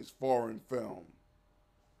Japanese foreign film.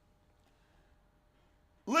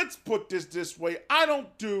 Let's put this way. I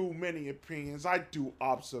don't do many opinions. I do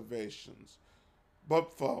observations.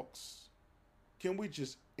 But folks, can we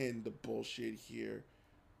just end the bullshit here?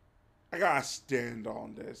 I gotta stand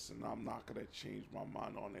on this, and I'm not gonna change my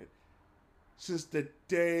mind on it. Since the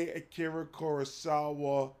day Akira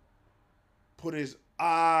Kurosawa put his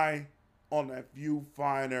eye on that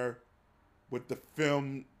viewfinder with the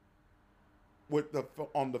film,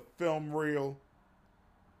 on the film reel,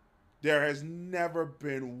 there has never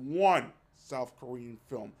been one South Korean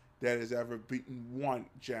film that has ever beaten one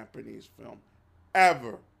Japanese film.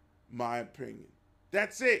 Ever, my opinion.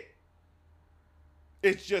 That's it.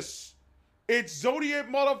 It's Zodiac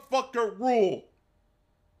motherfucker rule.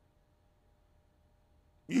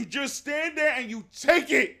 You just stand there and you take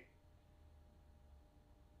it.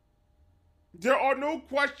 There are no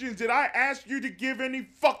questions. Did I ask you to give any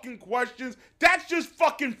fucking questions? That's just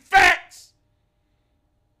fucking facts.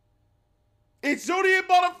 It's Zodiac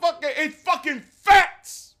motherfucker. It's fucking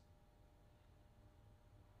facts.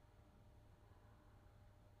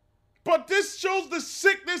 But this shows the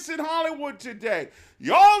sickness in Hollywood today.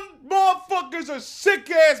 Y'all motherfuckers are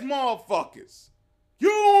sick-ass motherfuckers. You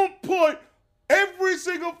don't put every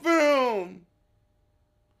single film.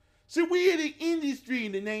 See, we had an industry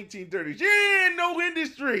in the 1930s. You ain't no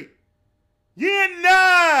industry. You're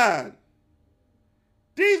none.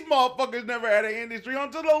 These motherfuckers never had an industry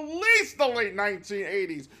until at least the late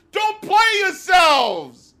 1980s. Don't play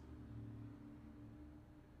yourselves.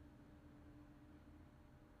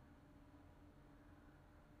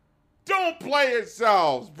 Don't play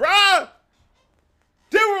yourselves, bruh.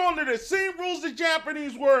 They were under the same rules the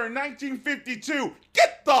Japanese were in 1952.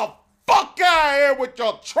 Get the fuck out of here with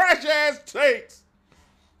your trash ass takes.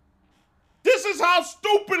 This is how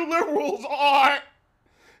stupid liberals are.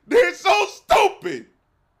 They're so stupid.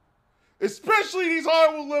 Especially these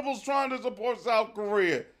Hollywood liberals trying to support South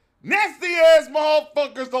Korea. Nasty ass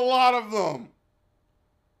motherfuckers, a lot of them.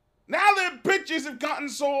 Now their bitches have gotten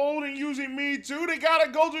so old and using Me Too, they gotta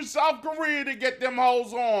go to South Korea to get them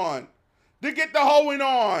hoes on. To get the hoeing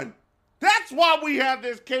on. That's why we have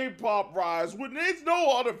this K-pop rise. When there's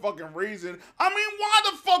no other fucking reason. I mean, why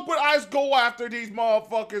the fuck would ICE go after these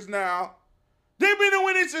motherfuckers now? They've been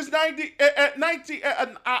doing it since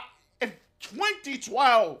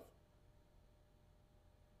 2012.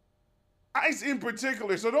 ICE in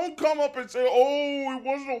particular. So don't come up and say, oh, it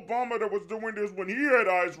wasn't Obama that was doing this when he had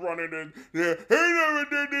ICE running it. Yeah, he never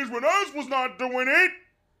did this when ICE was not doing it.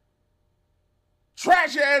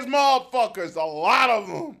 Trash ass motherfuckers, a lot of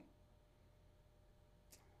them.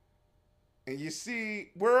 And you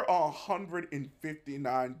see, we're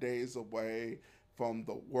 159 days away from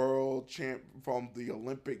the from the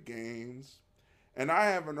Olympic Games. And I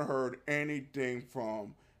haven't heard anything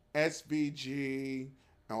from SVG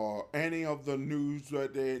or any of the news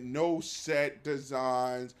that they no set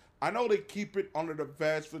designs. I know they keep it under the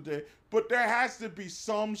vest for day, but there has to be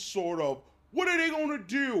some sort of, what are they gonna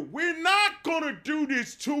do? We're not gonna do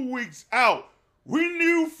this 2 weeks out. We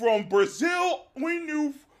knew from Brazil, we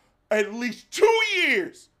knew at least 2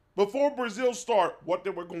 years before Brazil start what they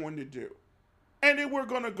were going to do. And they were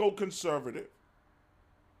going to go conservative.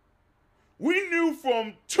 We knew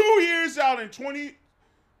from 2 years out in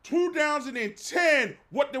 2010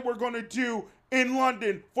 what they were going to do in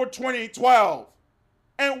London for 2012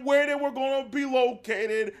 and where they were going to be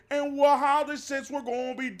located and how the sets were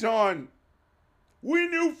going to be done. We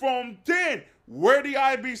knew from then where the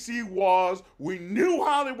IBC was. We knew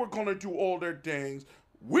how they were going to do all their things.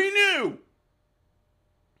 We knew.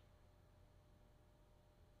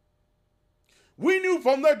 We knew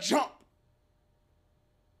from the jump.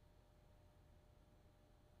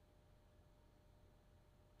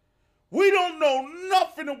 We don't know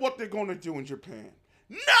nothing of what they're going to do in Japan.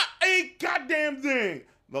 Not a goddamn thing.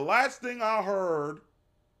 The last thing I heard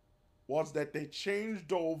was that they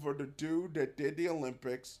changed over the dude that did the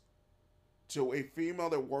Olympics to a female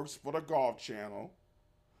that works for the Golf Channel.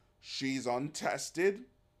 She's untested.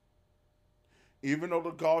 Even though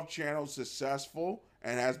the Golf Channel is successful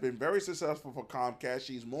and has been very successful for Comcast,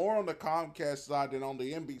 she's more on the Comcast side than on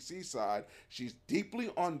the NBC side. She's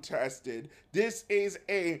deeply untested. This is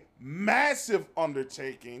a massive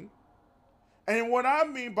undertaking. And what I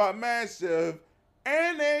mean by massive,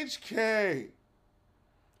 NHK,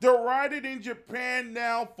 derided in Japan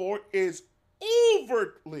now for its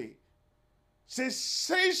overtly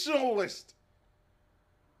sensationalist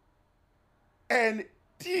and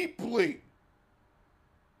deeply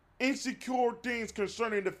insecure things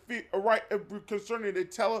concerning the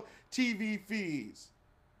TV fees.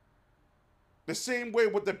 The same way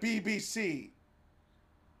with the BBC.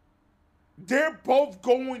 They're both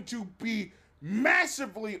going to be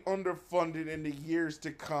massively underfunded in the years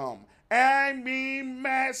to come. I mean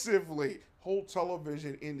massively. Whole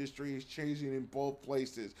television industry is changing in both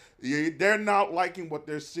places. They're not liking what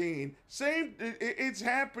they're seeing. It's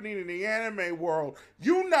happening in the anime world.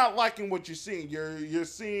 You're not liking what you're seeing. You're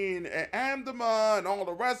seeing Andama and all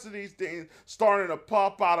the rest of these things starting to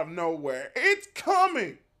pop out of nowhere. It's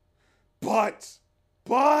coming. But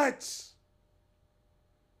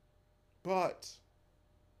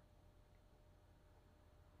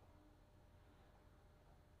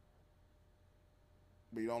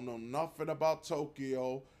we don't know nothing about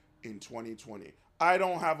Tokyo in 2020. I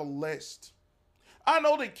don't have a list. I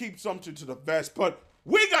know they keep something to the vest, but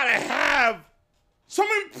we gotta have some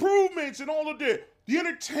improvements in all of the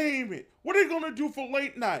entertainment. What are they gonna do for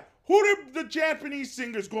late night? Who are the Japanese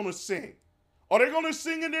singers gonna sing? Are they gonna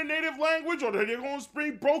sing in their native language, or are they gonna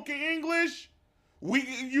speak broken English?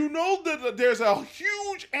 You know that there's a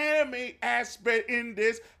huge anime aspect in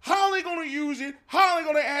this. How are they going to use it? How are they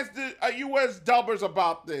going to ask the U.S. dubbers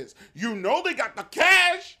about this? You know they got the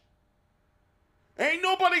cash. Ain't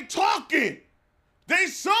nobody talking. They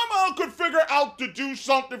somehow could figure out to do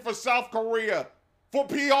something for South Korea, for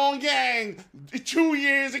Pyongyang 2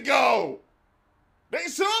 years ago. They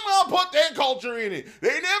somehow put their culture in it.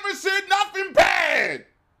 They never said nothing bad.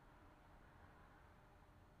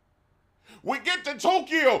 We get to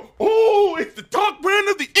Tokyo. Oh, it's the Dark Man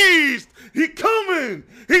of the East. He coming.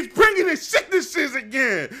 He's bringing his sicknesses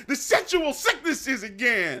again. The sexual sicknesses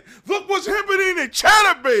again. Look what's happening in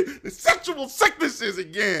Chatterbait. The sexual sicknesses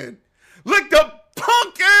again. Like the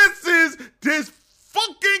punk asses this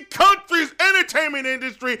fucking country's entertainment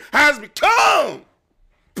industry has become.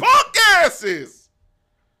 Punk asses.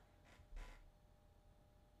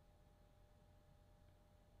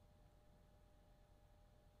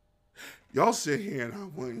 Y'all sit here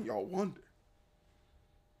and y'all wonder,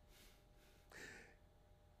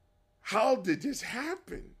 how did this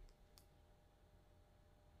happen?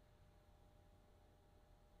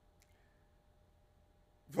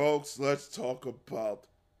 Folks, let's talk about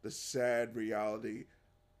the sad reality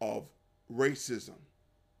of racism.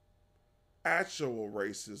 Actual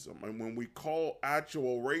racism. And when we call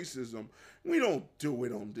actual racism, we don't do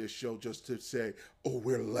it on this show just to say, oh,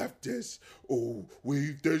 we're leftists. Oh,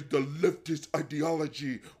 there's the leftist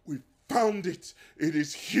ideology. We found it. It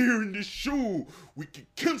is here in this show. We can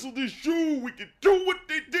cancel this show. We can do what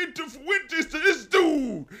they did to Fuentes to this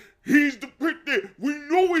dude. He's the victim.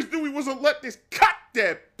 We always knew he was a leftist. Cut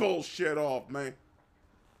that bullshit off, man.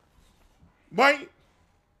 Right?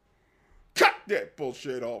 Cut that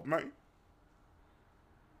bullshit off, man.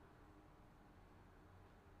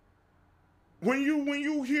 When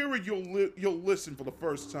you hear it, you'll listen for the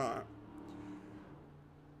first time.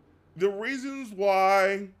 The reasons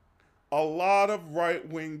why a lot of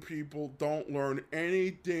right-wing people don't learn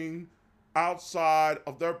anything outside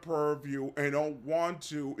of their purview and don't want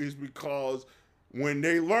to is because when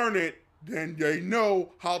they learn it, then they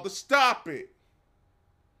know how to stop it.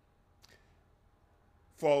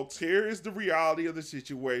 Folks, here is the reality of the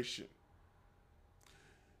situation.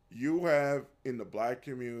 You have in the black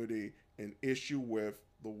community an issue with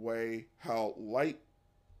the way how light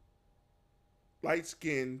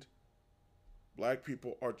skinned black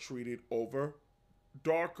people are treated over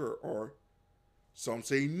darker, or some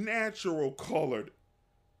say natural colored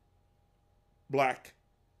black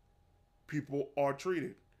people are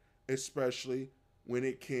treated, especially when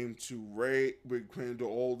it came to rape, when it came to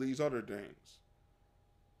all these other things,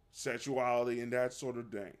 sexuality and that sort of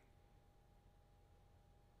thing.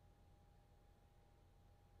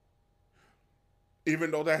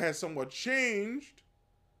 Even though that has somewhat changed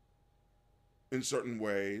in certain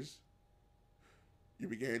ways, you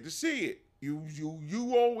began to see it.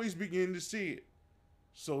 You always begin to see it.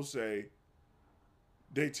 So say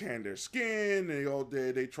they tan their skin,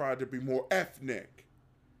 they try to be more ethnic.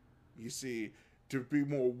 You see, to be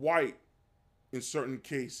more white in certain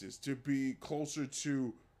cases, to be closer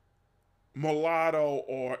to mulatto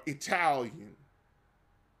or Italian.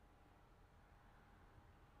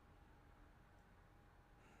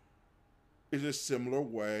 Is a similar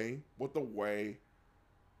way with the way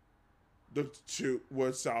the two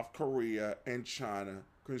was South Korea and China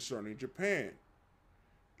concerning Japan.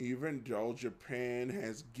 Even though Japan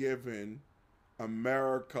has given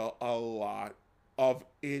America a lot of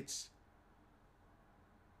its,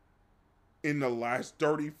 in the last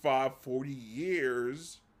 35, 40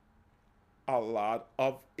 years, a lot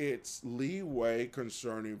of its leeway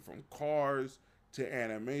concerning from cars to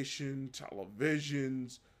animation,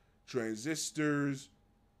 televisions, transistors,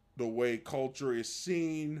 the way culture is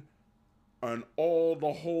seen, and all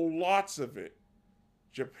the whole lots of it.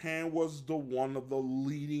 Japan was the one of the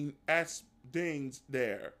leading things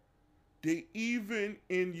there. They even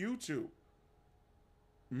in YouTube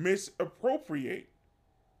misappropriate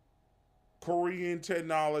Korean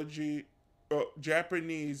technology,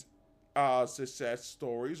 Japanese success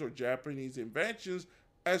stories or Japanese inventions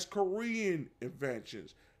as Korean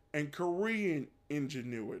inventions and Korean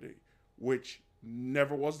ingenuity, which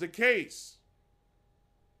never was the case.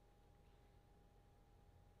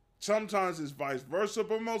 Sometimes it's vice versa,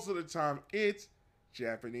 but most of the time it's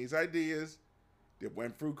Japanese ideas that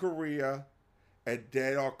went through Korea and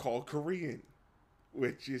they are called Korean,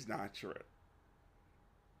 which is not true.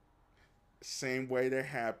 Same way that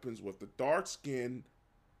happens with the dark skinned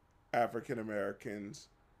African Americans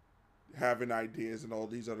having ideas and all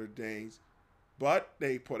these other things, but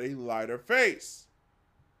they put a lighter face.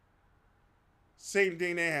 Same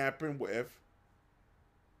thing that happened with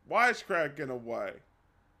Wisecracking Away.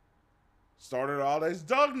 Started all as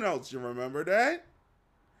Doug Notes, you remember that?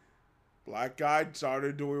 Black guy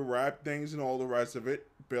started doing rap things and all the rest of it,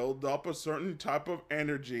 build up a certain type of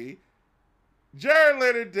energy. Jared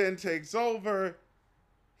Leto then takes over.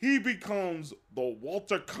 He becomes the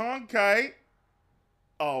Walter Cronkite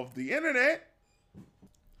of the internet.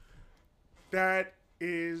 That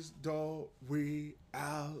is the reality,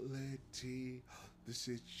 the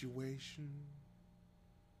situation.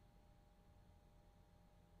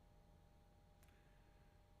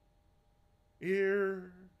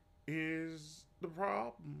 Here is the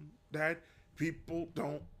problem that people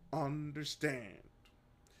don't understand.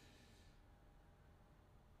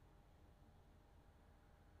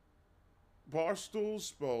 Barstool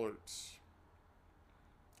Sports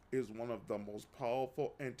is one of the most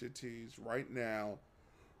powerful entities right now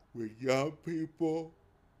with young people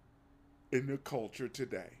in the culture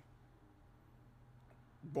today.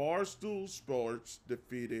 Barstool Sports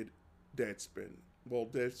defeated Deadspin. Well,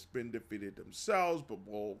 Deadspin defeated themselves, but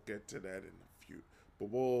we'll get to that in a few. But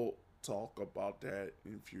we'll talk about that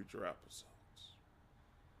in future episodes.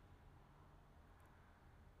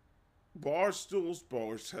 Barstool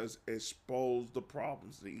Sports has exposed the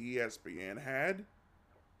problems the ESPN had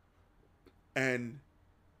and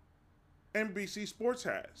NBC Sports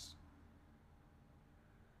has.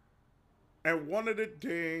 And one of the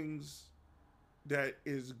things that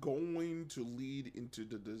is going to lead into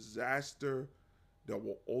the disaster that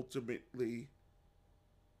will ultimately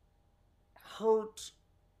hurt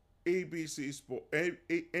NBC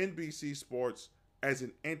Sports as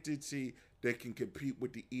an entity that can compete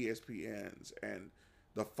with the ESPNs and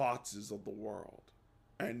the Foxes of the world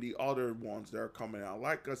and the other ones that are coming out,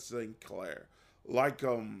 like a Sinclair, like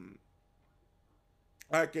an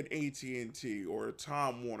AT&T or a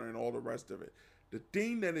Time Warner and all the rest of it. The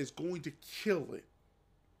thing that is going to kill it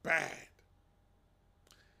bad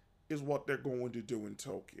is what they're going to do in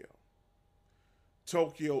Tokyo.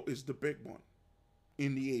 Tokyo is the big one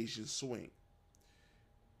in the Asian swing.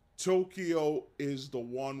 Tokyo is the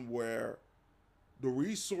one where the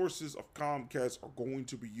resources of Comcast are going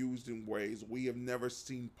to be used in ways we have never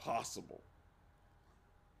seen possible.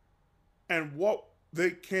 And what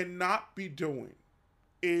they cannot be doing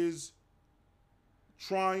is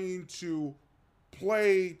trying to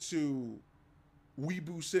play to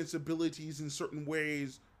weeaboo sensibilities in certain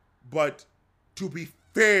ways, but to be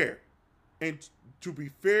fair and to be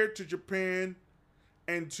fair to Japan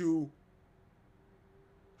and to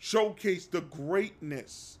showcase the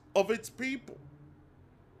greatness of its people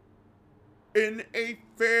in a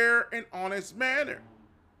fair and honest manner.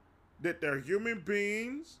 That they're human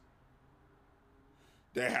beings,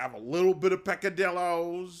 they have a little bit of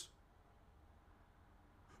peccadillos,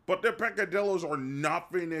 but their peccadillos are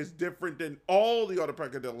nothing as different than all the other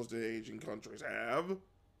peccadillos the Asian countries have.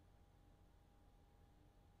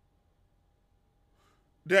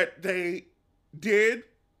 That they did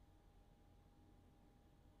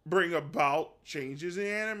bring about changes in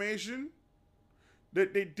animation.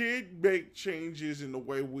 That they did make changes in the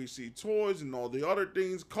way we see toys and all the other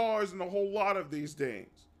things, cars, and a whole lot of these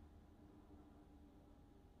things.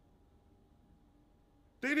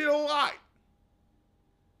 They did a lot.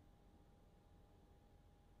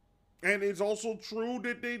 And it's also true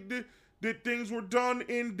that they did that things were done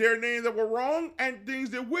in their name that were wrong, and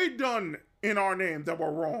things that we done in our name that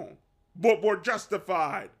were wrong, but were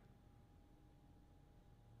justified.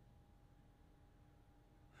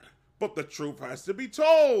 But the truth has to be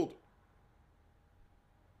told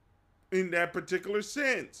in that particular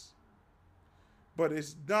sense. But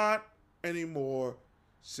it's not anymore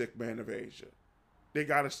Sick Man of Asia. They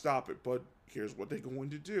got to stop it. But here's what they're going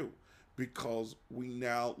to do. Because we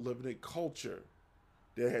now live in a culture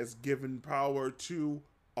that has given power to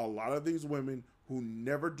a lot of these women who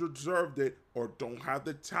never deserved it, or don't have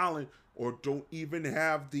the talent, or don't even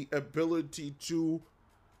have the ability to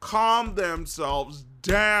calm themselves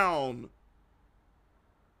down,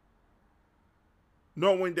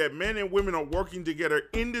 knowing that men and women are working together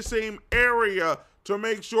in the same area to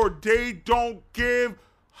make sure they don't give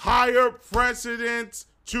higher precedence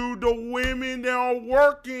to the women that are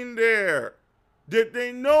working there. That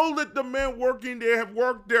they know that the men working there have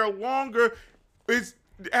worked there longer. It's,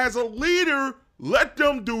 as a leader, let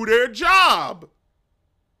them do their job.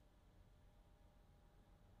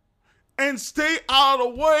 And stay out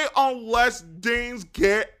of the way unless things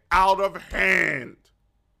get out of hand.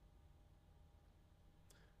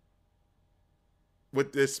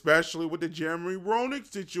 Especially with the Jeremy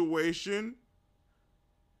Roenick situation,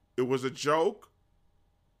 it was a joke,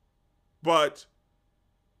 but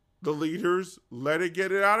the leaders let it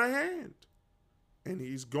get it out of hand, and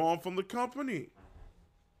he's gone from the company.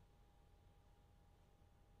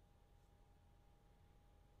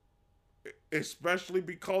 Especially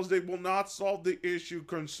because they will not solve the issue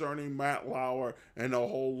concerning Matt Lauer and a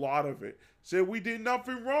whole lot of it. Said we did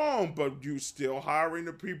nothing wrong, but you still hiring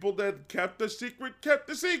the people that kept the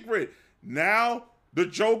secret. Now the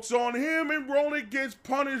joke's on him, and Roenick gets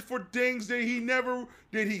punished for things that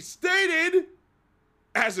he stated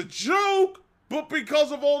as a joke, but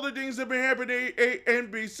because of all the things that have been happening at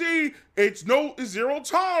NBC, it's zero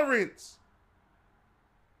tolerance.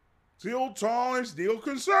 Zero tolerance,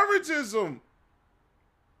 neoconservatism.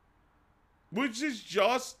 Which is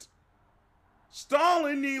just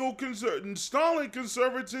Stalin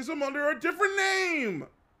conservatism under a different name.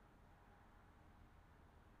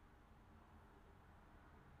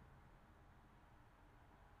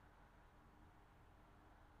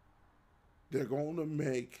 They're going to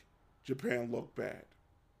make Japan look bad.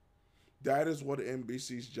 That is what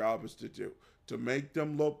NBC's job is to do. To make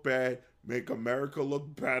them look bad, make America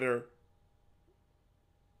look better.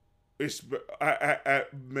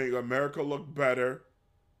 Make America look better.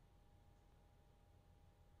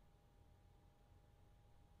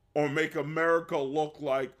 Or make America look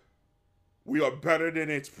like we are better than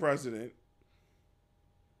its president.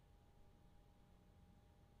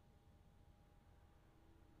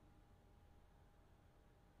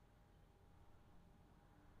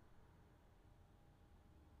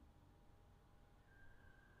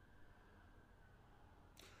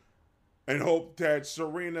 And hope that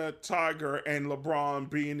Serena, Tiger, and LeBron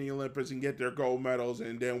be in the Olympics and get their gold medals,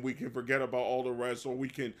 and then we can forget about all the rest, or we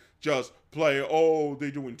can just play, oh, they're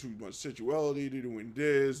doing too much sexuality, they're doing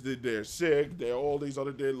this, they're sick, they're all these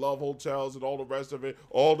other, they love hotels and all the rest of it,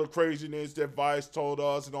 all the craziness that Vice told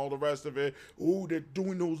us and all the rest of it. Ooh, they're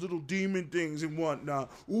doing those little demon things and whatnot.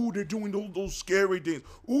 Ooh, they're doing those scary things.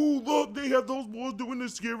 Ooh, look, they have those boys doing the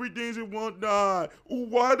scary things and whatnot. Ooh,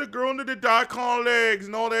 why the girl under the daikon legs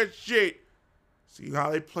and all that shit? See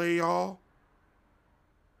how they play, y'all?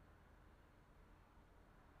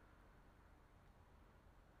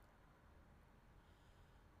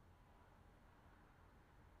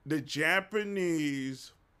 The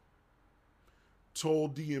Japanese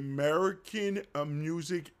told the American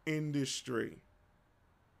music industry.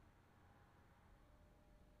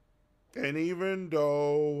 And even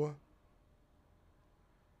though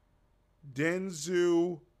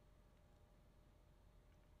Denzel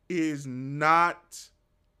is not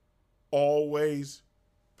always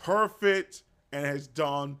perfect and has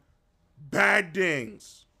done bad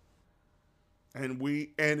things, and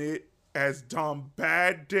it has done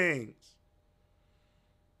bad things,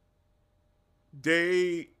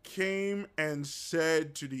 they came and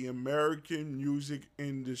said to the American music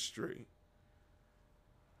industry,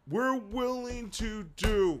 we're willing to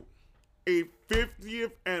do a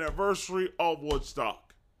 50th anniversary of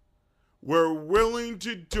Woodstock. We're willing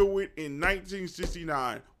to do it in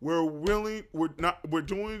 1969. We're doing it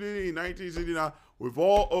in 1969 with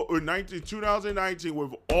all, 2019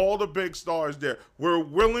 with all the big stars there. We're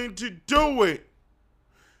willing to do it.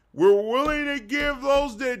 We're willing to give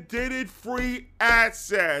those that did it free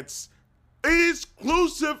access,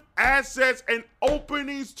 exclusive access, and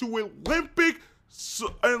openings to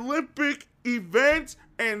Olympic events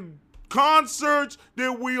and concerts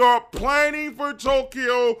that we are planning for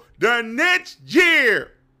Tokyo the next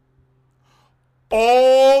year.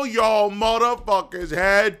 All y'all motherfuckers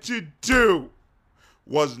had to do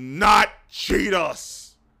was not cheat us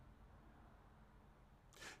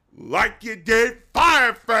like you did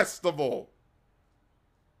Fire Festival.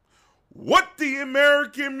 What the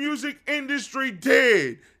American music industry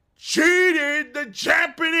did, cheated the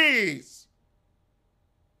Japanese.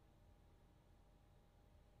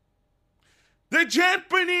 The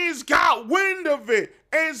Japanese got wind of it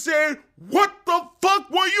and said, what the fuck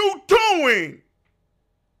were you doing?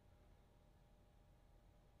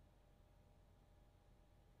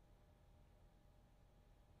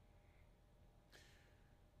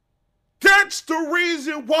 That's the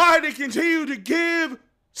reason why they continue to give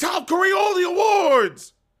South Korea all the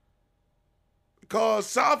awards. Because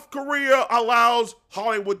South Korea allows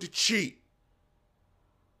Hollywood to cheat.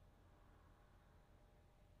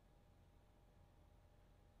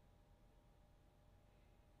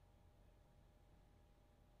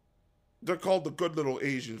 They're called the good little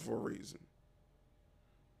Asians for a reason.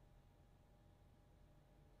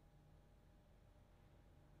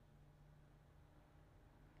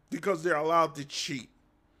 Because they're allowed to cheat.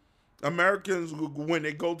 Americans, when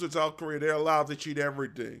they go to South Korea, they're allowed to cheat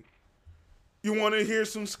everything. You want to hear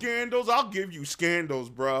some scandals? I'll give you scandals,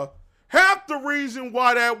 bruh. Half the reason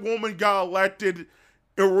why that woman got elected,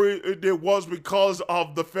 it was because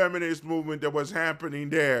of the feminist movement that was happening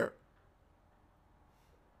there.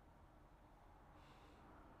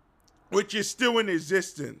 Which is still in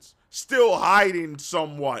existence, still hiding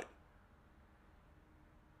somewhat.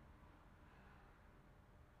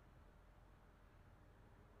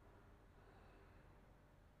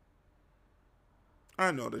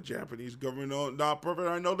 I know the Japanese government not perfect.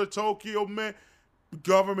 I know the Tokyo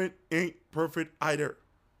government ain't perfect either.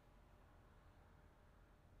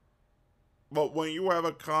 But when you have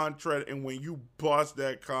a contract and when you bust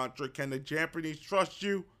that contract, can the Japanese trust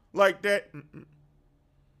you like that? Mm-mm.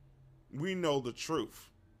 We know the truth.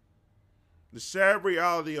 The sad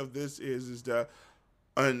reality of this is that,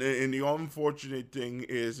 and the unfortunate thing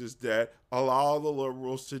is that a lot of the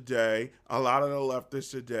liberals today, a lot of the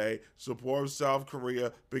leftists today support South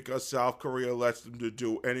Korea because South Korea lets them to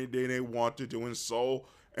do anything they want to do in Seoul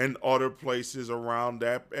and other places around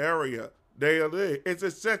that area. It's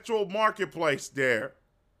a sexual marketplace there.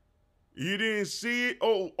 You didn't see it?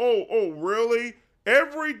 Oh, really?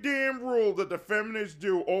 Every damn rule that the feminists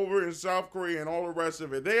do over in South Korea and all the rest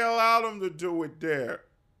of it, they allow them to do it there.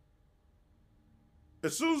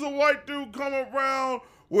 As soon as a white dude come around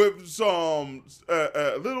with some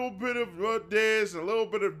a little bit of this and a little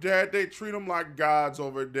bit of that, they treat them like gods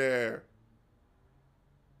over there.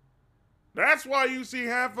 That's why you see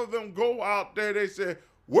half of them go out there, they say,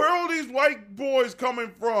 where are all these white boys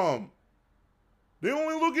coming from? They're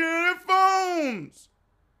only looking at their phones.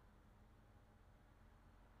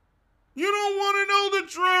 You don't want to know the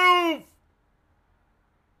truth.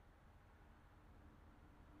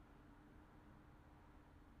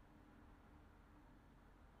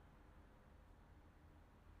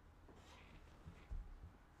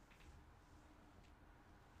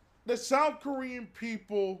 The South Korean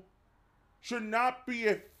people should not be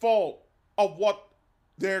at fault of what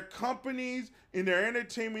their companies in their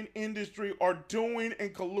entertainment industry are doing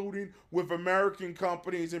and colluding with American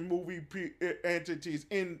companies and movie entities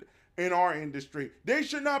in our industry. They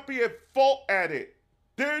should not be at fault at it.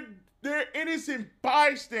 They're innocent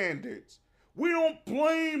bystanders. We don't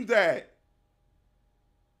blame that.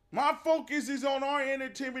 My focus is on our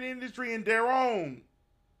entertainment industry and their own.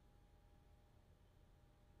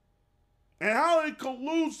 and how it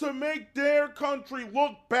colludes to make their country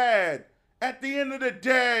look bad at the end of the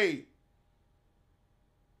day.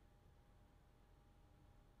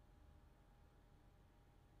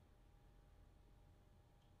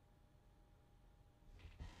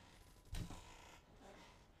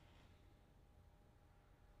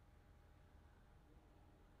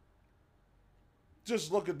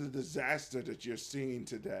 Just look at the disaster that you're seeing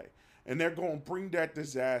today. And they're going to bring that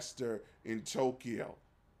disaster in Tokyo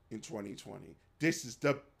in 2020. This is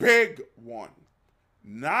the big one.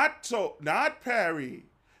 Not Paris,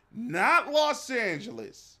 not Los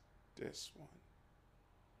Angeles. This one.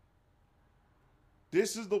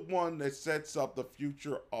 This is the one that sets up the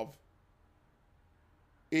future of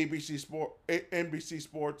NBC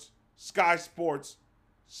Sports, Sky Sports,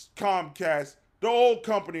 Comcast, the whole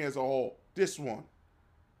company as a whole. This one.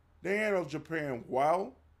 They handled Japan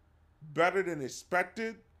well, better than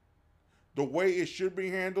expected, the way it should be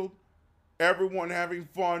handled. Everyone having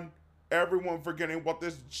fun, everyone forgetting what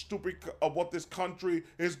this country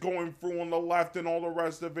is going through on the left and all the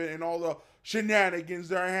rest of it, and all the shenanigans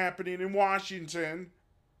that are happening in Washington.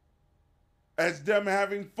 As them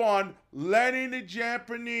having fun, letting the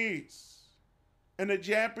Japanese and the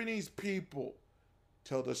Japanese people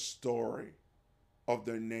tell the story of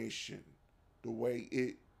their nation the way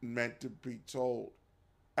it meant to be told,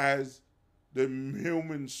 as the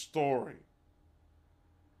human story,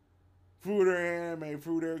 through their anime,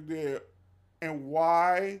 through their and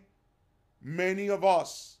why many of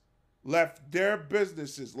us left their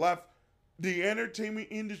businesses, left the entertainment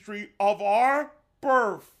industry of our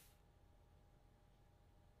birth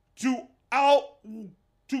to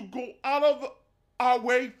go out of our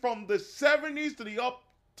way from the 70s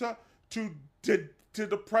to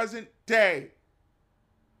the present day,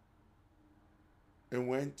 and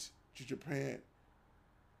went to Japan.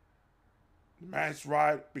 The Masked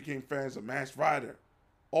Rider became fans of Masked Rider,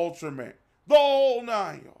 Ultraman, the whole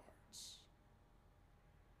 9 yards.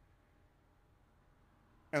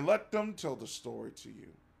 And let them tell the story to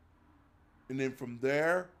you. And then from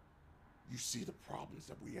there, you see the problems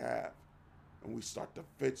that we have. And we start to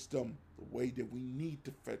fix them the way that we need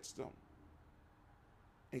to fix them.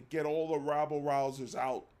 And get all the rabble-rousers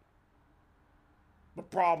out. The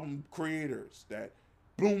problem creators that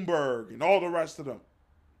Bloomberg and all the rest of them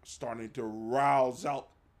are starting to rouse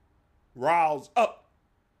up,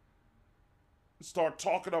 and start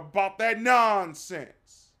talking about that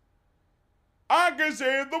nonsense. I can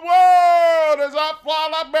save the world as I fly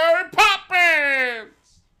like Mary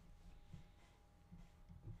Poppins.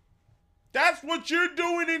 That's what you're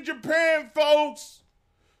doing in Japan, folks.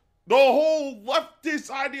 The whole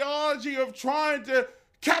leftist ideology of trying to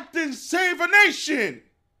Captain Save a Nation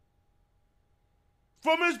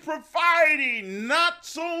from his propriety, not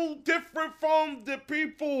so different from the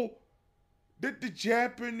people that the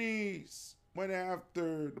Japanese went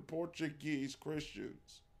after the Portuguese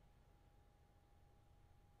Christians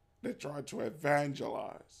that tried to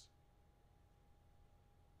evangelize.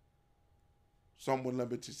 Some with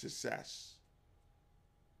limited success.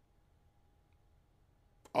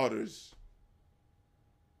 Others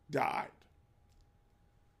died.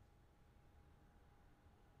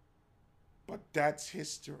 But that's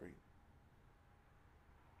history.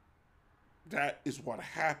 That is what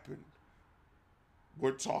happened.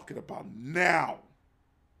 We're talking about now.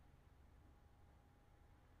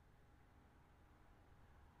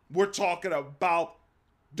 We're talking about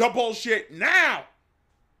the bullshit now.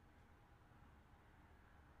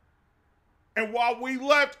 And while we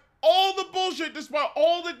left all the bullshit, despite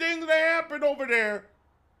all the things that happened over there,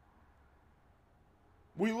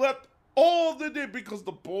 we left all the day because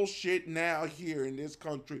the bullshit now here in this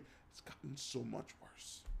country has gotten so much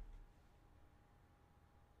worse.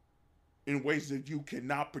 In ways that you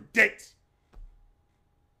cannot predict.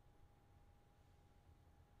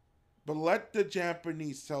 But let the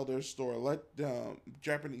Japanese tell their story. Let the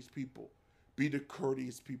Japanese people be the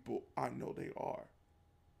courteous people I know they are.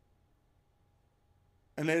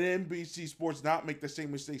 And let NBC Sports not make the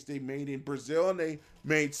same mistakes they made in Brazil, and they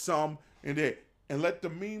made some in there. And let the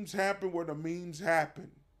memes happen where the memes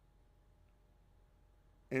happen.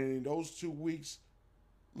 And in those 2 weeks,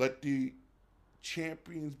 let the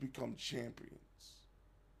champions become champions.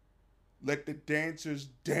 Let the dancers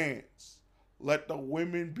dance. Let the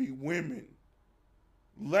women be women.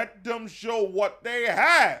 Let them show what they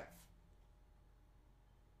have.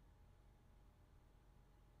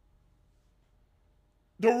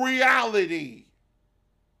 The reality.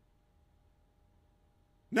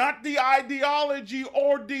 Not the ideology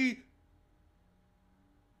or the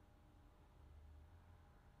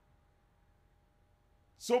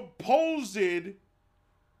supposed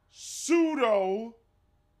pseudo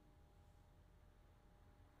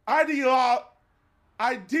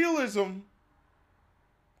idealism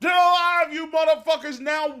that a lot of you motherfuckers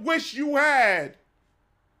now wish you had.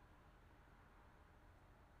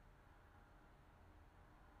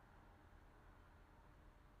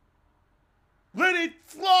 Let it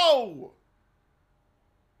flow.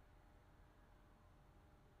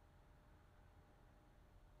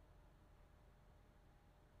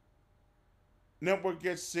 Network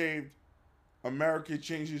gets saved. America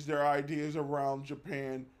changes their ideas around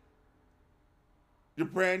Japan.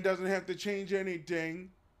 Japan doesn't have to change anything.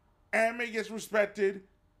 Anime gets respected.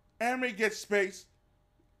 Anime gets space.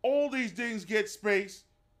 All these things get space.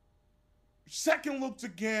 Second looks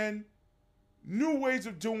again. New ways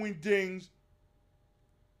of doing things.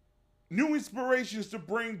 New inspirations to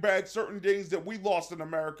bring back certain things that we lost in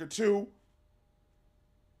America too.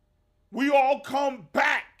 We all come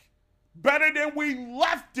back better than we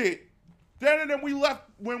left it. Better than we left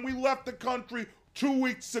when we left the country 2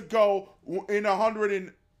 weeks ago in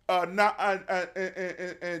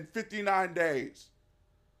 159 days.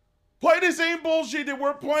 Play the same bullshit that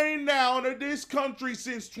we're playing now in this country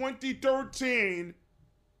since 2013,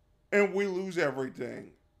 and we lose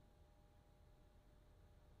everything.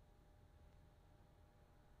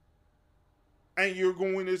 And you're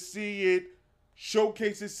going to see it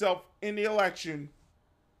showcase itself in the election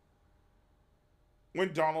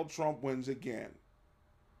when Donald Trump wins again.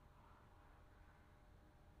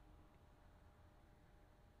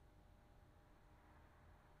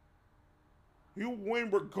 He'll win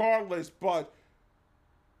regardless, but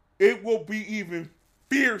it will be even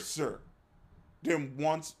fiercer than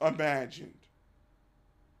once imagined.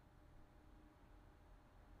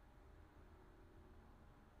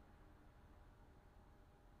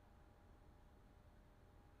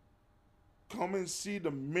 Come and see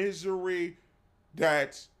the misery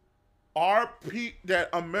that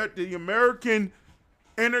the American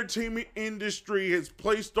entertainment industry has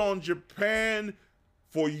placed on Japan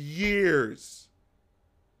for years.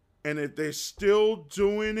 And if they're still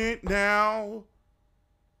doing it now,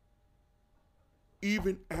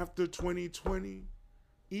 even after 2020,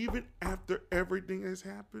 even after everything has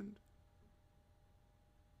happened,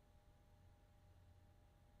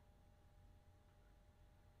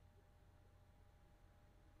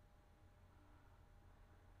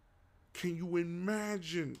 can you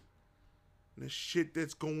imagine the shit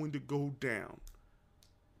that's going to go down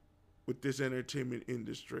with this entertainment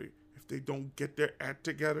industry if they don't get their act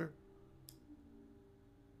together?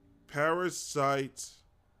 Parasite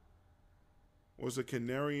was a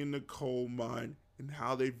canary in the coal mine in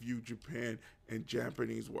how they view Japan and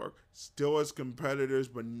Japanese work. Still as competitors,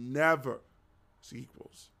 but never as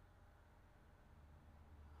equals.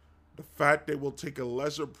 The fact they will take a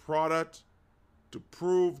lesser product to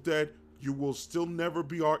prove that you will still never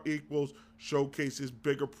be our equals showcases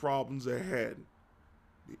bigger problems ahead.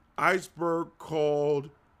 The iceberg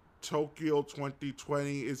called Tokyo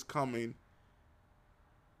 2020 is coming.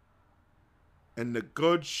 And the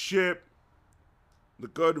good ship, the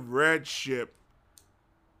good red ship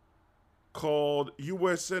called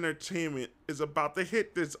US Entertainment is about to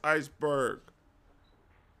hit this iceberg.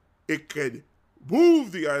 It could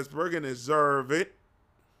move the iceberg and deserve it.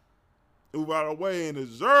 Move out of the way and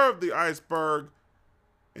deserve the iceberg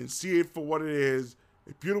and see it for what it is,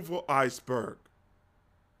 a beautiful iceberg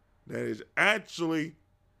that is actually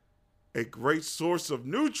a great source of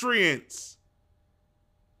nutrients.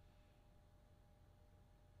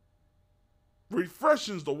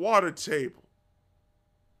 Refreshes the water table.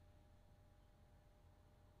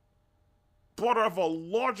 Part of a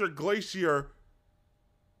larger glacier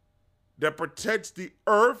that protects the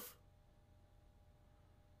earth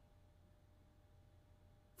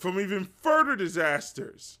from even further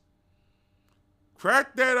disasters.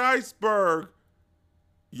 Crack that iceberg,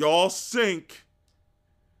 y'all sink,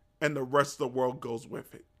 and the rest of the world goes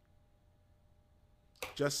with it.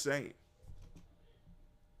 Just saying.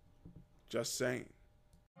 Just saying.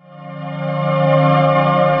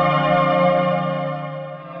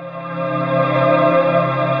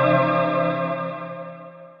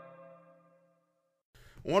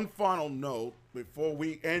 One final note before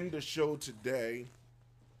we end the show today,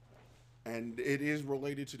 and it is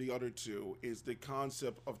related to the other two, is the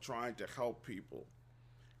concept of trying to help people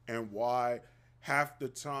and why half the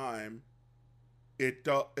time it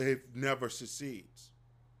never succeeds.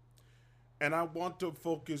 And I want to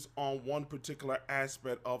focus on one particular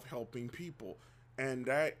aspect of helping people, and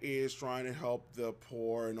that is trying to help the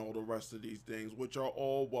poor and all the rest of these things, which are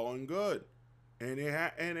all well and good. And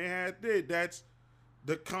that's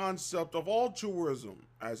the concept of altruism,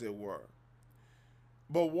 as it were.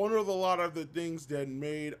 But one of a lot of the things that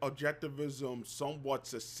made objectivism somewhat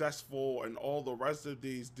successful and all the rest of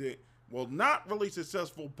these well, not really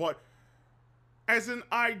successful, but as an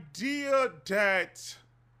idea that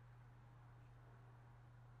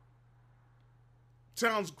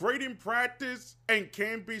sounds great in practice and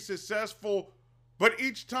can be successful, but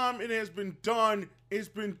each time it has been done, it's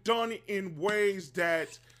been done in ways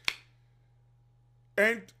that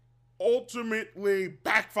and ultimately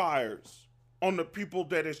backfires on the people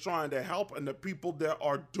that is trying to help and the people that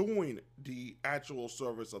are doing the actual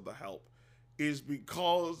service of the help, is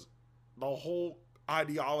because the whole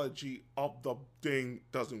ideology of the thing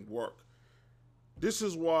doesn't work. This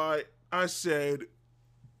is why I said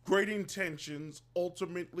great intentions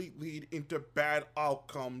ultimately lead into bad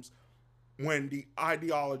outcomes when the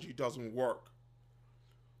ideology doesn't work.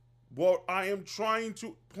 What I am trying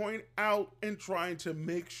to point out and trying to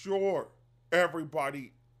make sure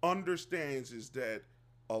everybody understands is that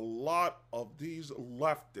a lot of these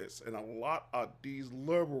leftists and a lot of these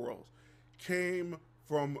liberals came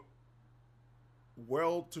from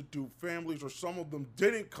well-to-do families, or some of them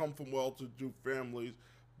didn't come from well-to-do families,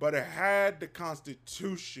 but it had the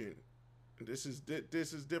Constitution. And this is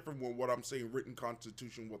different from what I'm saying. Written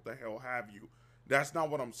Constitution, what the hell have you? That's not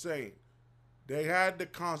what I'm saying. They had the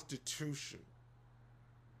Constitution.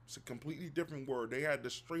 It's a completely different word. They had the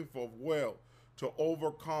strength of will to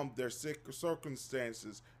overcome their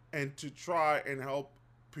circumstances and to try and help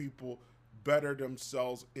people better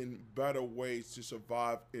themselves in better ways to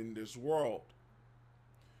survive in this world.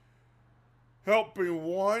 Helping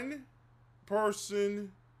one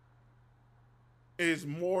person is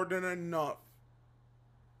more than enough,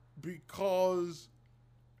 because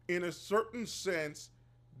in a certain sense,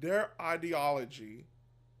 their ideology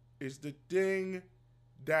is the thing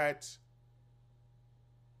that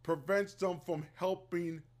prevents them from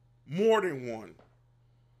helping more than one.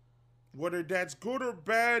 Whether that's good or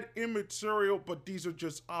bad, immaterial, but these are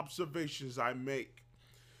just observations I make.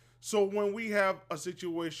 So when we have a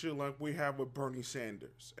situation like we have with Bernie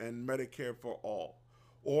Sanders and Medicare for All,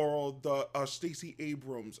 or the Stacey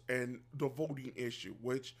Abrams and the voting issue,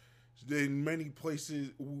 which in many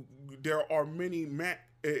places there are many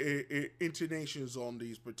intonations on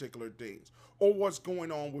these particular things, or what's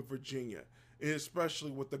going on with Virginia,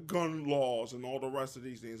 especially with the gun laws and all the rest of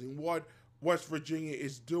these things, and what West Virginia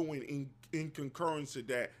is doing in concurrence to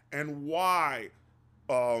that, and why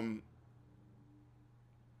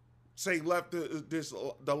say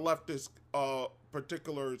the leftist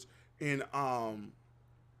particulars in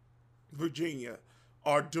Virginia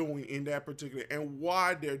are doing in that particular, and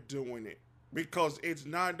why they're doing it. Because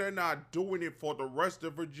they're not doing it for the rest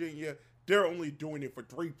of Virginia. They're only doing it for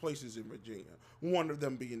 3 places in Virginia. One of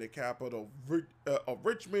them being the capital of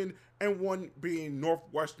Richmond, and one being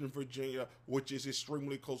northwestern Virginia, which is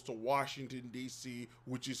extremely close to Washington, D.C.,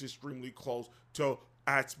 which is extremely close to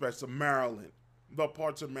aspects of Maryland, the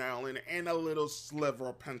parts of Maryland, and a little sliver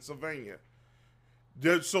of Pennsylvania.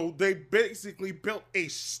 So they basically built a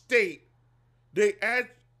state.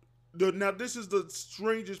 Now this is the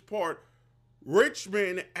strangest part.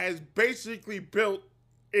 Richmond has basically built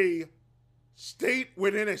a state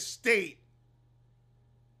within a state,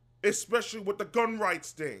 especially with the gun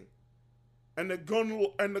rights thing and the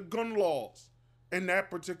gun laws in that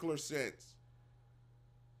particular sense.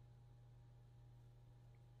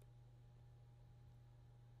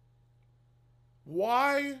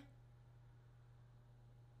 Why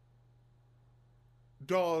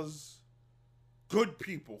does good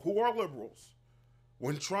people who are liberals,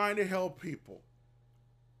 when trying to help people,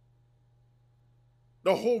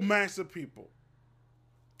 the whole mass of people,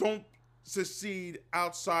 don't succeed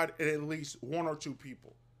outside at least 1 or 2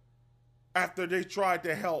 people? After they tried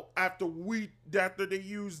to help, after they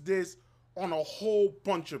used this on a whole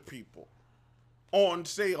bunch of people, on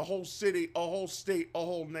say a whole city, a whole state, a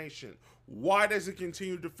whole nation, why does it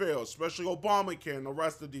continue to fail, especially Obamacare and the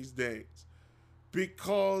rest of these things?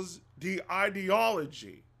 Because the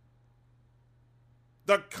ideology,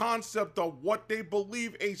 the concept of what they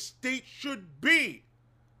believe a state should be,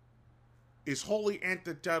 is wholly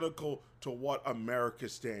antithetical to what America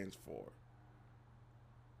stands for.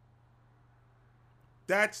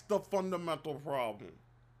 That's the fundamental problem.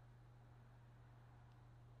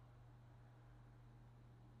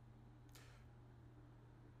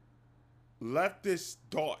 Leftist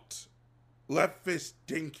thought, leftist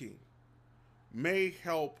thinking may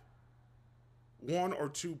help 1 or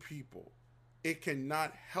 2 people. It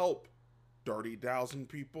cannot help 30,000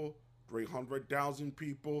 people, 300,000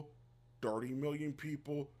 people, 30 million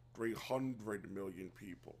people, 300 million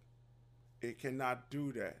people. It cannot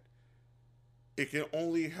do that. It can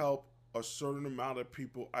only help a certain amount of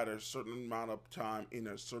people at a certain amount of time in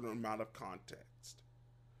a certain amount of context.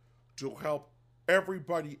 To help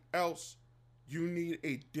everybody else, you need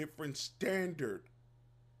a different standard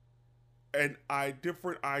and a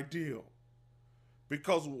different ideal.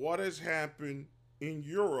 Because what has happened in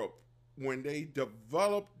Europe when they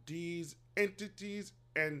developed these entities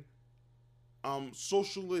and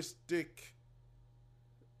socialistic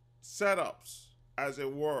setups, as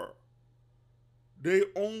it were, they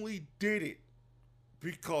only did it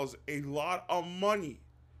because a lot of money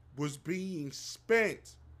was being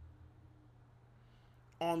spent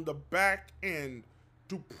on the back end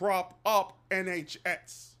to prop up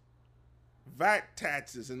NHS, VAT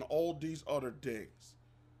taxes, and all these other things.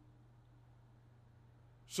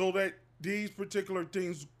 So that these particular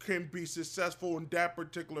things can be successful in that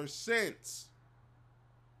particular sense.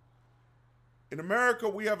 In America,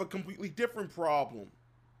 we have a completely different problem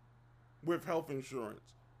with health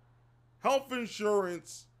insurance. Health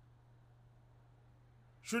insurance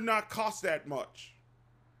should not cost that much.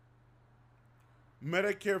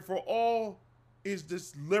 Medicare for all is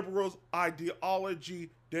this liberal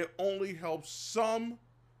ideology that only helps some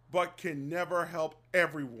but can never help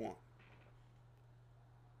everyone.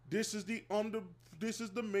 This is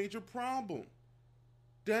the major problem.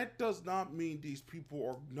 That does not mean these people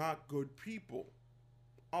are not good people.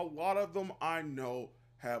 A lot of them I know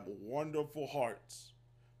have wonderful hearts.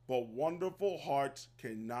 But wonderful hearts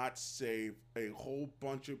cannot save a whole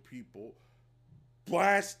bunch of people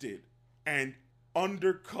blasted and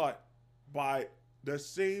undercut by the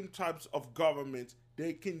same types of governments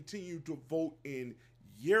they continue to vote in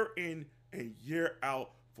and year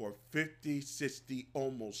out for 50, 60,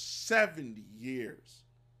 almost 70 years.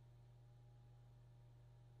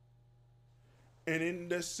 And in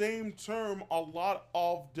the same term, a lot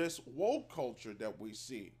of this woke culture that we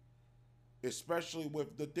see, especially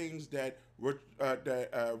with the things that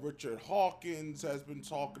Richard Hawkins has been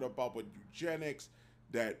talking about with eugenics,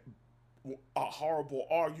 that horrible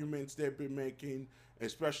arguments they've been making,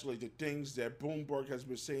 especially the things that Bloomberg has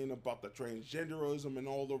been saying about the transgenderism and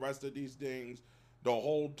all the rest of these things, the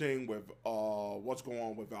whole thing with what's going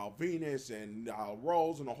on with Al Venus and Al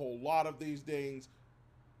Rose and a whole lot of these things.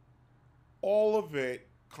 All of it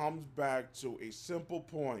comes back to a simple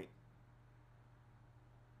point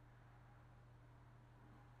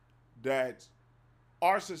that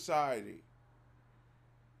our society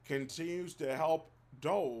continues to help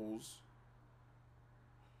those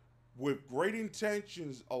with great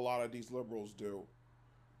intentions, a lot of these liberals do,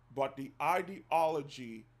 but the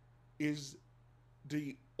ideology is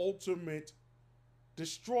the ultimate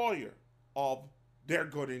destroyer of their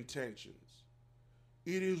good intentions.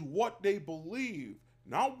 It is what they believe,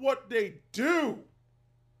 not what they do,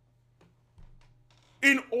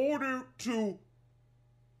 in order to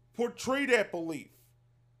portray that belief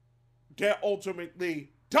that ultimately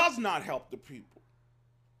does not help the people.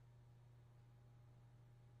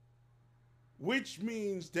 Which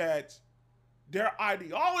means that their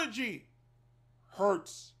ideology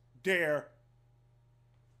hurts their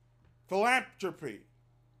philanthropy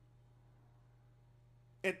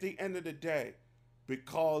at the end of the day,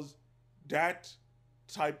 because that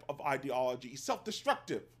type of ideology is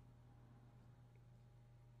self-destructive.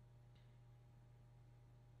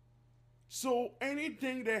 So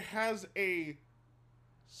anything that has a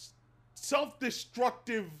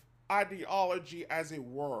self-destructive ideology, as it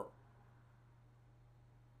were,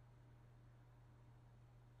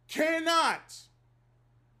 cannot,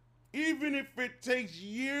 even if it takes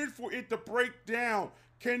years for it to break down,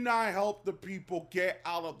 cannot help the people get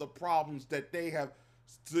out of the problems that they have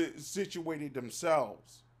situated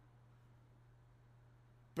themselves.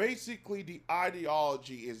 Basically, the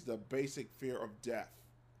ideology is the basic fear of death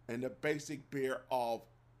and the basic fear of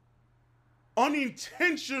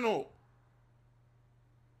unintentional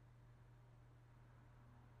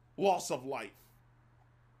loss of life.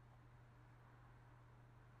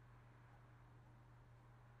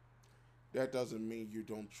 That doesn't mean you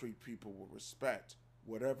don't treat people with respect,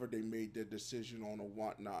 whatever they made their decision on or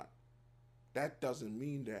whatnot. That doesn't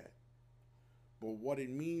mean that. But what it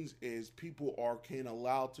means is people can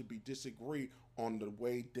allowed to be disagree on the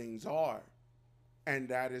way things are. And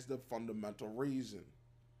that is the fundamental reason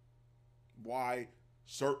why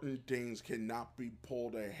certain things cannot be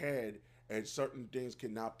pulled ahead and certain things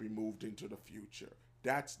cannot be moved into the future.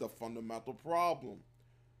 That's the fundamental problem.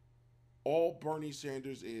 All Bernie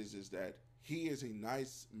Sanders is that he is a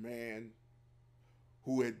nice man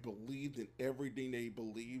who had believed in everything that he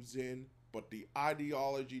believes in, but the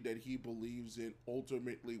ideology that he believes in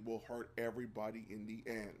ultimately will hurt everybody in the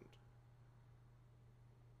end.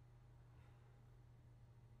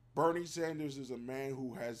 Bernie Sanders is a man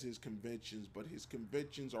who has his convictions, but his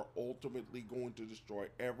convictions are ultimately going to destroy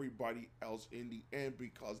everybody else in the end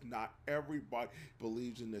because not everybody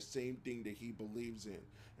believes in the same thing that he believes in.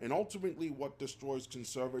 And ultimately, what destroys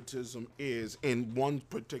conservatism is in one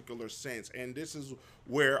particular sense. And this is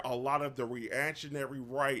where a lot of the reactionary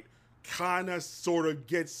right kind of sort of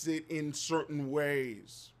gets it in certain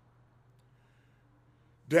ways.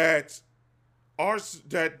 That our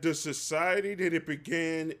that the society that it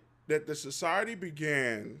began that the society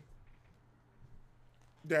began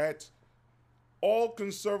that all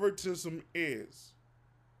conservatism is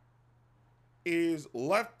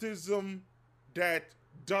leftism that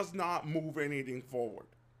does not move anything forward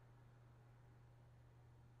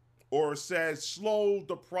or says slow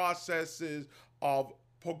the processes of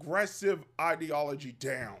progressive ideology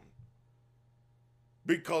down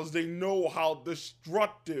because they know how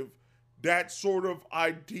destructive that sort of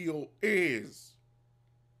ideal is.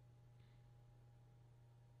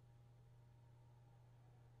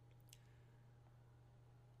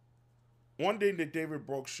 One thing that David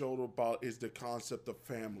Brooks showed about is the concept of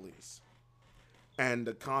families and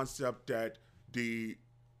the concept that the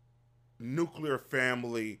nuclear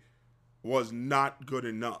family was not good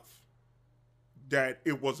enough, that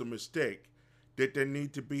it was a mistake, that there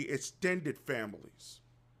need to be extended families,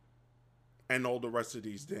 and all the rest of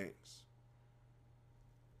these things.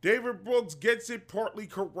 David Brooks gets it partly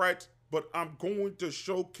correct, but I'm going to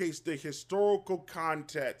showcase the historical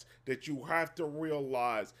context that you have to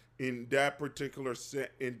realize in that particular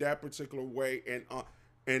way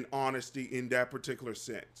and honesty in that particular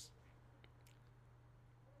sense.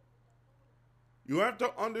 You have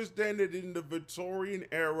to understand that in the Victorian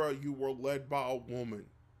era, you were led by a woman.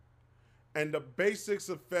 And the basics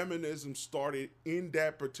of feminism started in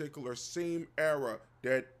that particular same era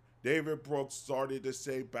that David Brooks started to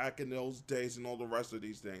say back in those days and all the rest of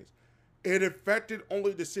these things. It affected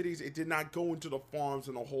only the cities. It did not go into the farms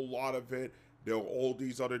and a whole lot of it. There were all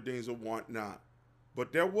these other things and whatnot.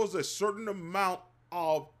 But there was a certain amount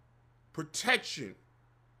of protection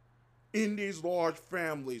in these large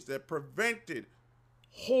families that prevented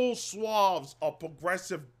whole swaths of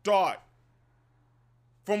progressive thought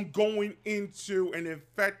from going into and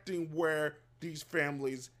infecting where these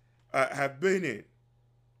families have been in.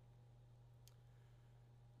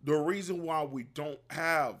 The reason why we don't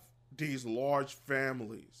have these large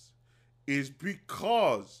families is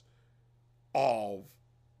because of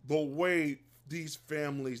the way these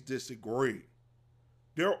families disagree.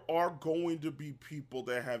 There are going to be people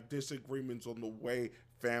that have disagreements on the way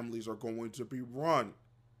families are going to be run.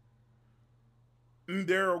 And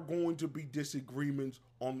there are going to be disagreements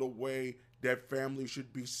on the way that families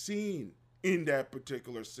should be seen in that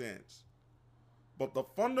particular sense. But the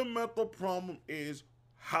fundamental problem is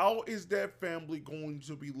how is that family going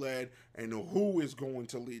to be led and who is going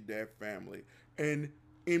to lead that family? And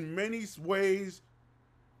in many ways,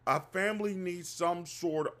 a family needs some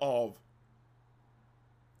sort of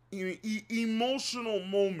emotional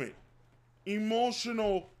moment,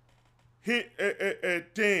 emotional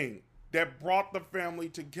thing that brought the family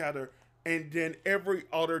together, and then every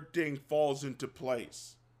other thing falls into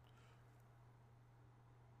place.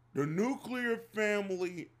 The nuclear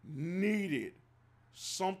family needed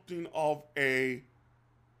something of a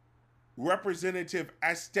representative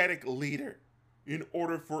aesthetic leader in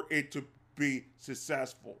order for it to be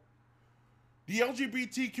successful. The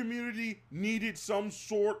LGBT community needed some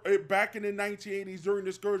sort, back in the 1980s during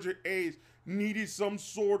the Scourge age, needed some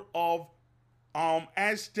sort of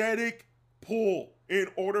aesthetic pull in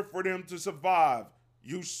order for them to survive.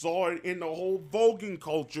 You saw it in the whole voguing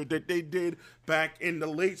culture that they did back in the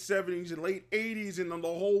late 70s and late 80s and on the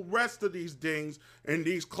whole rest of these things and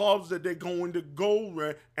these clubs that they're going to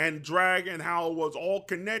go and drag and how it was all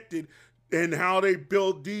connected and how they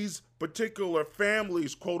built these particular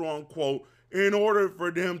families, quote unquote, in order for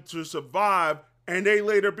them to survive. And they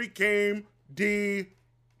later became the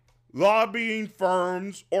lobbying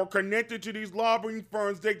firms or connected to these lobbying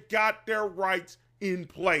firms that got their rights in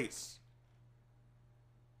place.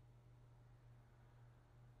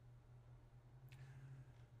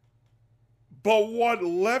 But what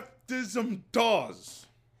leftism does,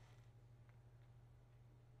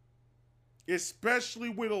 especially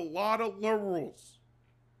with a lot of liberals,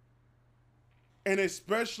 and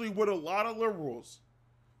especially with a lot of liberals,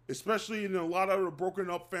 especially in a lot of the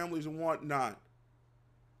broken up families and whatnot,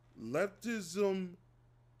 leftism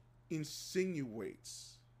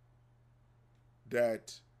insinuates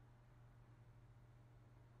that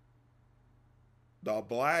the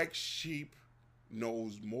black sheep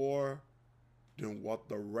knows more than what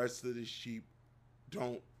the rest of the sheep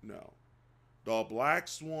don't know. The black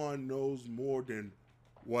swan knows more than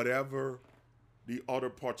whatever the other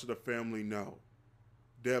parts of the family know.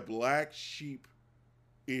 The black sheep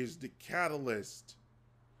is the catalyst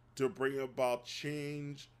to bring about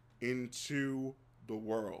change into the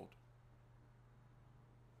world.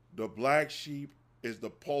 The black sheep is the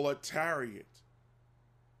proletariat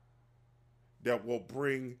that will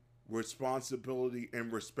bring responsibility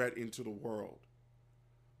and respect into the world.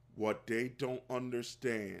 What they don't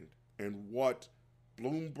understand and what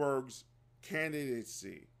Bloomberg's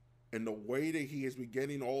candidacy and the way that he is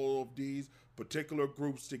beginning all of these particular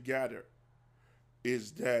groups together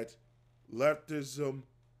is that leftism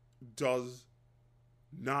does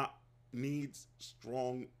not needs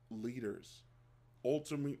strong leaders,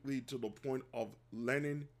 ultimately to the point of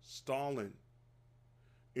Lenin, Stalin,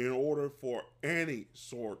 in order for any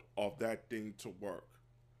sort of that thing to work.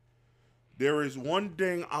 There is one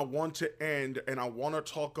thing I want to end, and I want to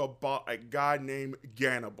talk about a guy named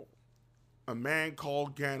Gannibal, a man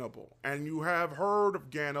called Gannibal. And you have heard of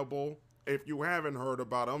Gannibal. If you haven't heard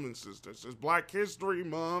about him, and since this is Black History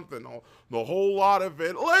Month and the whole lot of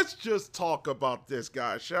it, let's just talk about this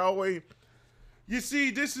guy, shall we? You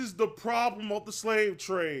see, this is the problem of the slave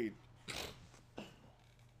trade.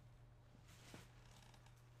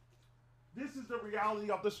 This is the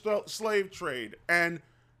reality of the slave trade and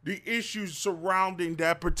the issues surrounding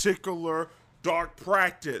that particular dark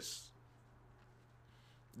practice.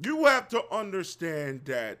 You have to understand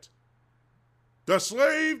that the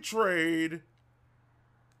slave trade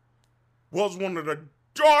was one of the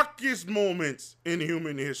darkest moments in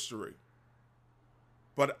human history.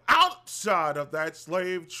 But outside of that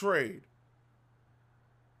slave trade,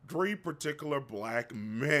 3 particular black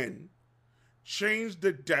men changed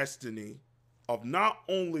the destiny of not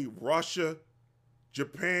only Russia,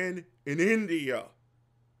 Japan, and India,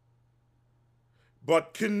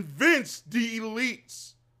 but convinced the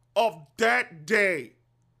elites of that day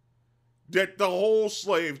that the whole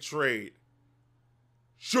slave trade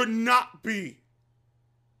should not be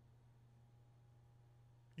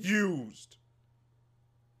used.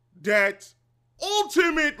 That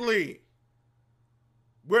ultimately,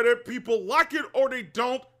 whether people like it or they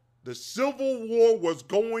don't, the Civil War was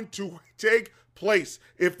going to take place.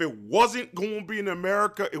 If it wasn't going to be in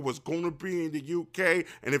America, it was going to be in the UK.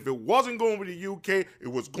 And if it wasn't going to be the UK, it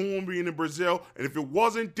was going to be in Brazil. And if it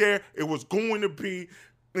wasn't there, it was going to be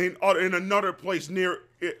in another place near,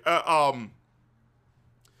 it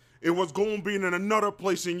was going to be in another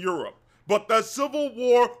place in Europe. But the Civil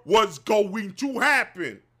War was going to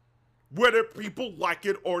happen, whether people like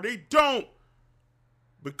it or they don't,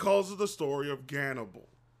 because of the story of Gannibal.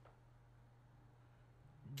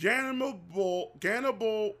 Gannibal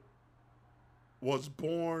was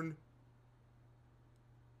born,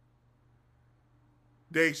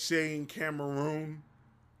 they say, in Cameroon.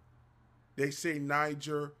 They say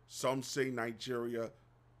Niger, some say Nigeria,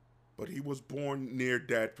 but he was born near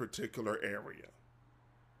that particular area.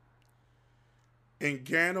 And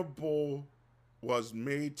Gannibal was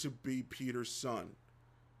made to be Peter's son,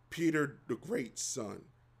 Peter the Great's son.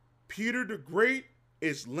 Peter the Great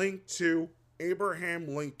is linked to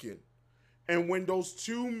Abraham Lincoln. And when those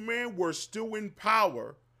two men were still in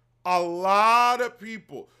power, a lot of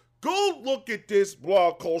people, go look at this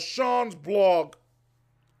blog called Sean's blog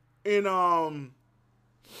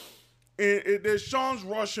there's Sean's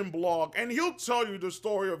Russian blog, and he'll tell you the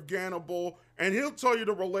story of Gannibal, and he'll tell you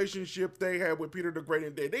the relationship they had with Peter the Great.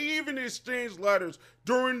 And they even exchanged letters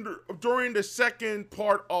during the second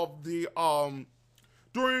part of the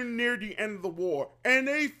during near the end of the war, and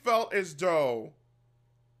they felt as though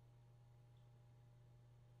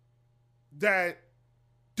that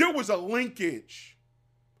there was a linkage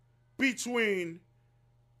between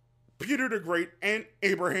Peter the Great and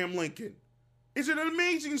Abraham Lincoln. It's an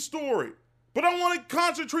amazing story, but I want to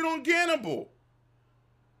concentrate on Gannibal.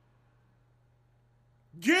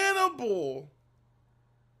 Gannibal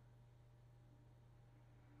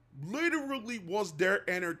literally was their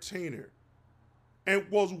entertainer and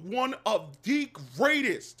was one of the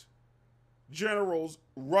greatest generals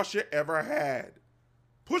Russia ever had.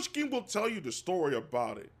 Pushkin will tell you the story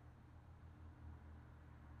about it.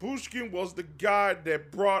 Pushkin was the guy that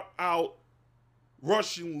brought out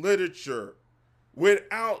Russian literature.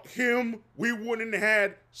 Without him, we wouldn't have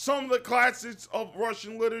had some of the classics of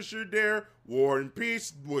Russian literature there. War and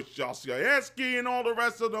Peace with Dostoevsky and all the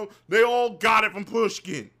rest of them. They all got it from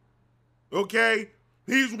Pushkin. Okay?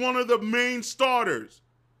 He's one of the main starters.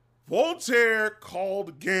 Voltaire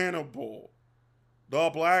called Gannibal the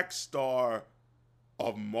Black Star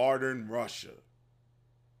of modern Russia.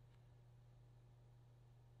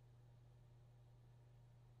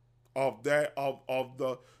 of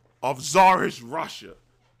Tsarist Russia.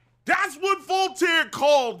 That's what Voltaire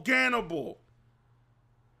called Hannibal.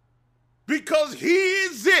 Because he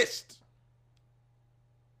exists.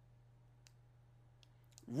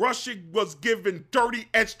 Russia was given 30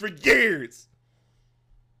 extra years.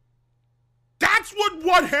 That's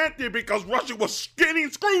what happened, because Russia was getting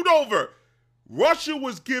screwed over. Russia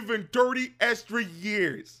was given 30 extra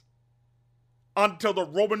years until the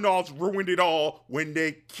Romanovs ruined it all when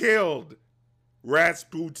they killed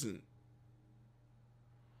Rasputin.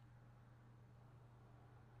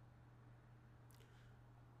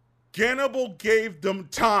 Hannibal gave them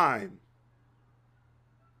time.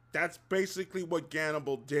 That's basically what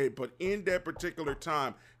Hannibal did. But in that particular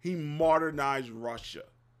time, he modernized Russia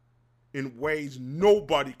in ways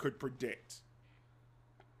nobody could predict.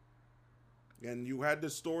 And you had the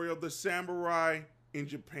story of the samurai in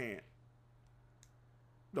Japan.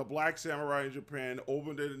 The black samurai in Japan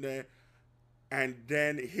opened it in there, and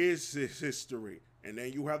then his history. And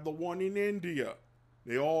then you have the one in India.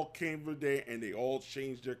 They all came from there, and they all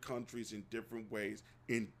changed their countries in different ways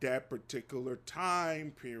in that particular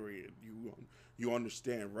time period. You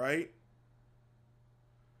understand, right?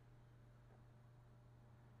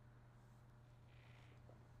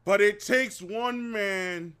 But it takes one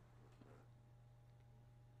man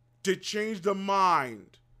to change the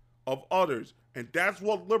mind of others. And that's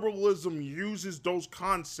what liberalism uses those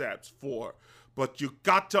concepts for. But you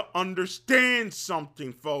got to understand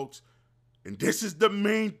something, folks. And this is the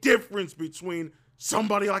main difference between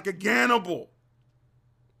somebody like a Hannibal,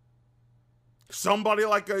 somebody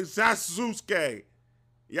like a Yasuke.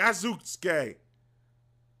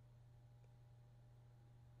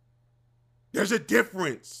 There's a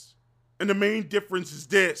difference. And the main difference is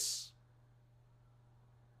this.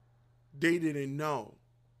 They didn't know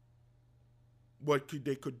what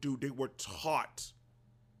they could do. They were taught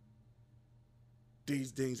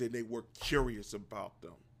these things, and they were curious about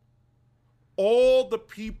them. All the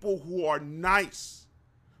people who are nice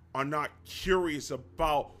are not curious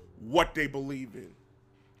about what they believe in.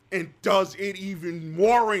 And does it even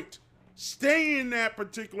warrant staying in that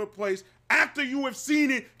particular place after you have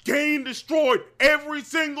seen it getting destroyed every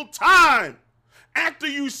single time? After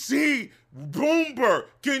you see Bloomberg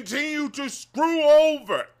continue to screw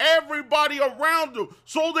over everybody around him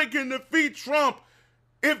so they can defeat Trump.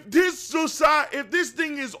 If this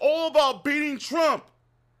thing is all about beating Trump,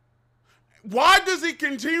 why does it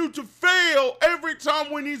continue to fail every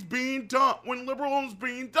time when he's being done, when liberalism is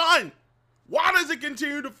being done? Why does it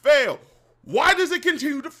continue to fail? Why does it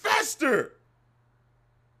continue to fester?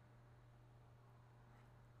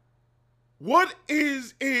 What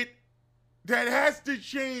is it that has to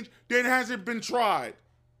change that hasn't been tried?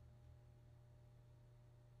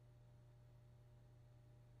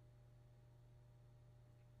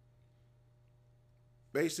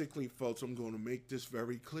 Basically, folks, I'm going to make this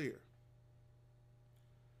very clear.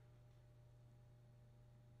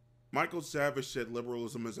 Michael Savage said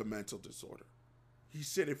liberalism is a mental disorder. He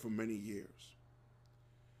said it for many years.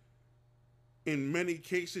 In many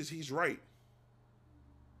cases, he's right.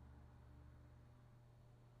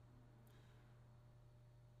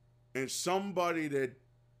 And somebody that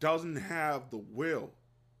doesn't have the will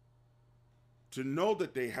to know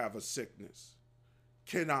that they have a sickness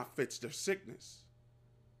cannot fix their sickness.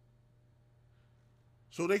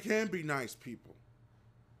 So they can be nice people.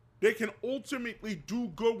 They can ultimately do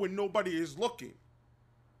good when nobody is looking.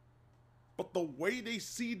 But the way they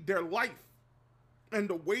see their life and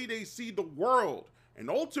the way they see the world and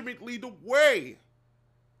ultimately the way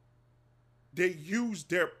they use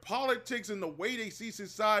their politics and the way they see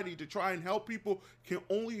society to try and help people can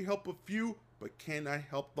only help a few, but can I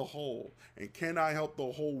help the whole? And can I help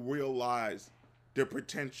the whole realize their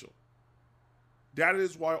potential? That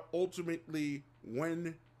is why ultimately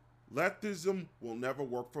when leftism will never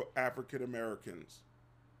work for African Americans.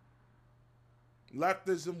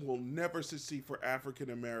 Leftism will never succeed for African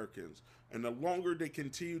Americans. And the longer they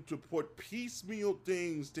continue to put piecemeal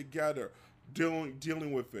things together,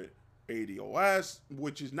 dealing with it, ADOS,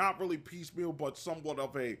 which is not really piecemeal, but somewhat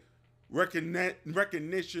of a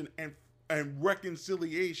recognition and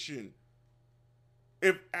reconciliation,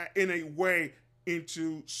 if in a way,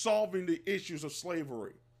 into solving the issues of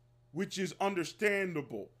slavery, which is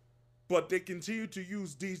understandable. But they continue to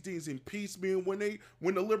use these things in piecemeal when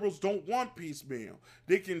the liberals don't want piecemeal.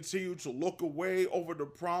 They continue to look away over the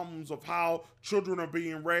problems of how children are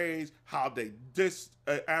being raised, how they diss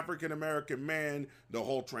African American men, the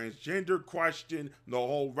whole transgender question, the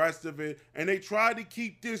whole rest of it, and they try to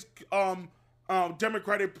keep this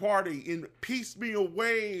Democratic Party in piecemeal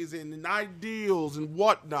ways and in ideals and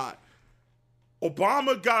whatnot.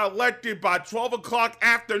 Obama got elected by 12 o'clock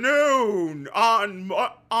afternoon in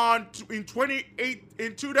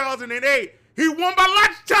 2008. He won by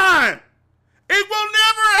lunchtime. It will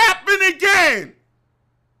never happen again.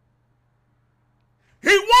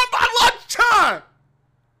 He won by lunchtime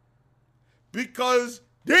because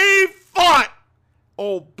they thought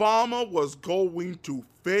Obama was going to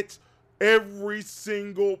fix every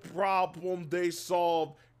single problem they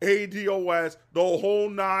solved, ADOS, the whole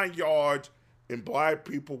 9 yards, and black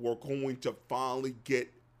people were going to finally get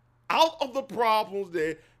out of the problems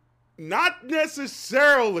there, not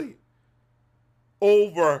necessarily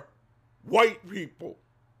over white people.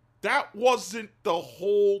 That wasn't the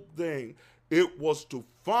whole thing. It was to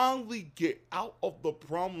finally get out of the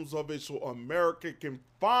problems of it so America can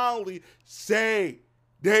finally say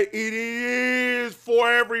that it is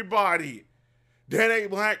for everybody. That a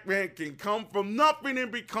black man can come from nothing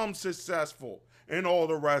and become successful and all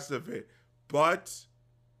the rest of it. But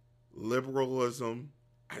liberalism,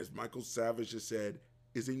 as Michael Savage has said,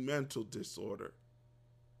 is a mental disorder.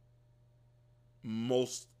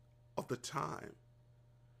 Most of the time.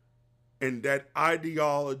 And that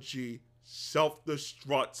ideology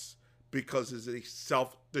self-destructs because it's a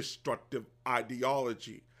self-destructive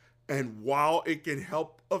ideology. And while it can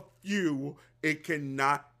help a few, it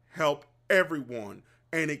cannot help everyone.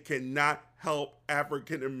 And it cannot help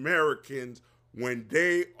African Americans when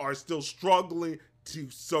they are still struggling to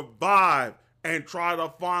survive and try to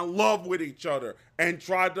find love with each other and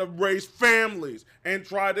try to raise families and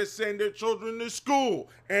try to send their children to school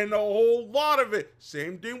and a whole lot of it.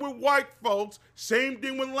 Same thing with white folks, same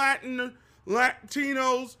thing with Latinos,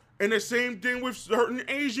 and the same thing with certain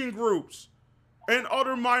Asian groups and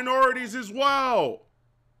other minorities as well.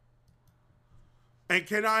 And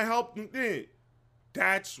can I help them?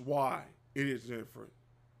 That's why it is different.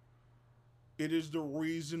 It is the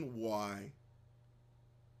reason why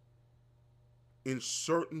in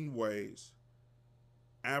certain ways,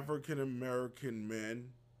 African American men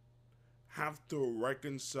have to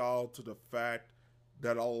reconcile to the fact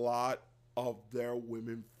that a lot of their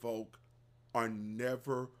women folk are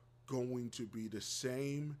never going to be the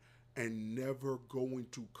same and never going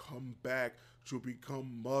to come back to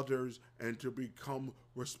become mothers and to become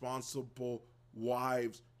responsible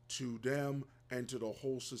wives to them and to the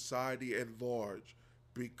whole society at large,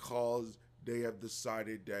 because they have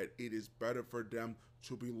decided that it is better for them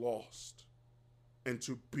to be lost and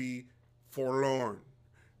to be forlorn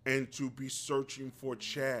and to be searching for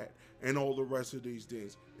Chad and all the rest of these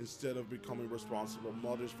things instead of becoming responsible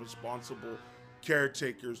mothers, responsible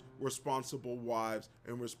caretakers, responsible wives,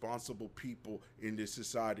 and responsible people in this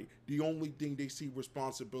society. The only thing they see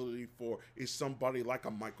responsibility for is somebody like a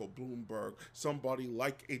Michael Bloomberg, somebody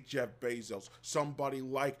like a Jeff Bezos, somebody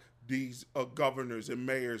like these governors and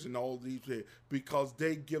mayors and all these things, because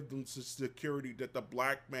they give them the security that the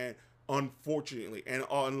black man, unfortunately, and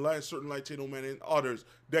unless certain Latino men and others,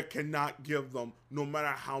 that cannot give them no matter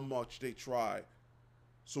how much they try.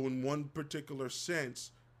 So in one particular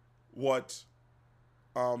sense, what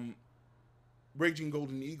Raging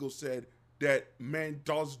Golden Eagle said, that man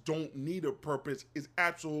don't need a purpose, is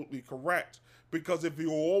absolutely correct. Because if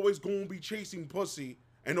you're always going to be chasing pussy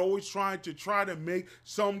and always trying to make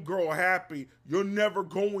some girl happy, you're never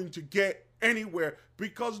going to get anywhere,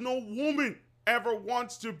 because no woman ever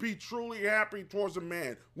wants to be truly happy towards a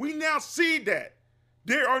man. We now see that.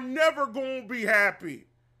 They are never going to be happy.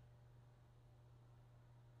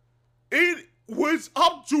 It was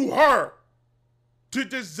up to her to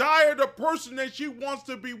desire the person that she wants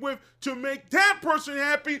to be with, to make that person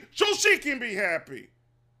happy so she can be happy.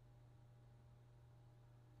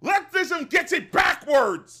 Leftism gets it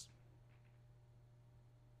backwards.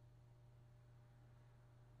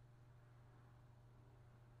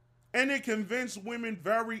 And it convinced women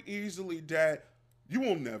very easily that you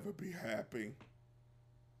will never be happy.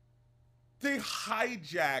 They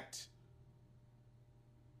hijacked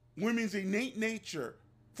women's innate nature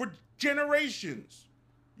for generations.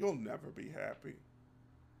 You'll never be happy.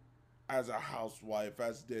 As a housewife,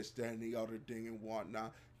 as this, that, and the other thing and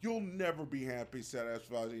whatnot. You'll never be happy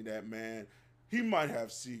satisfying that man. He might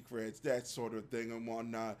have secrets, that sort of thing and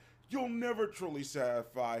whatnot. You'll never truly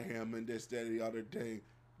satisfy him and this, that, and the other thing.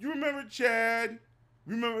 You remember Chad?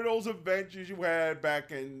 Remember those adventures you had back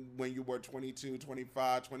in when you were 22,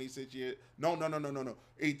 25, 26 years? No.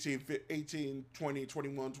 18, 20,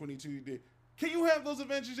 21, 22. Can you have those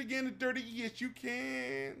adventures again in 30? Yes, you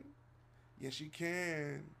can. Yes, you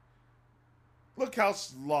can. Look how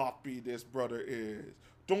sloppy this brother is.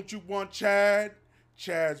 Don't you want Chad?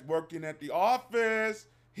 Chad's working at the office.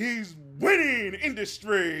 He's winning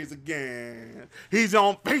industries again. He's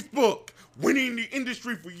on Facebook, winning the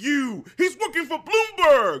industry for you. He's working for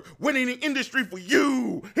Bloomberg, winning the industry for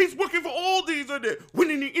you. He's working for all these other,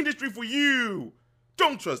 winning the industry for you.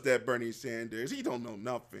 Don't trust that Bernie Sanders. He don't know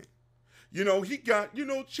nothing. He got,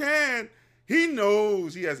 Chan. He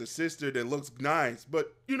knows he has a sister that looks nice,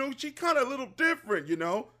 but, she kind of a little different,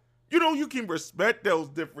 you can respect those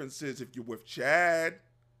differences if you're with Chad.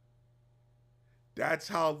 That's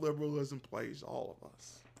how liberalism plays all of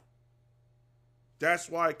us. That's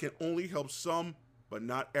why it can only help some, but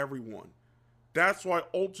not everyone. That's why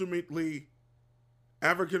ultimately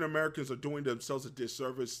African Americans are doing themselves a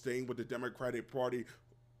disservice staying with the Democratic Party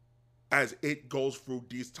as it goes through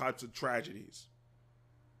these types of tragedies.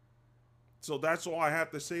 So that's all I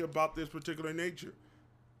have to say about this particular nature.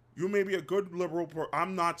 You may be a good liberal,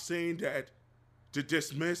 I'm not saying that to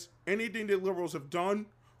dismiss anything that liberals have done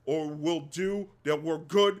or will do that were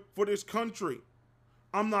good for this country.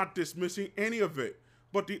 I'm not dismissing any of it.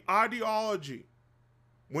 But the ideology,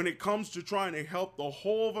 when it comes to trying to help the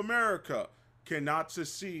whole of America, cannot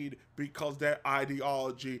succeed because that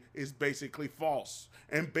ideology is basically false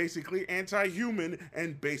and basically anti-human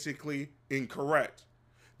and basically incorrect.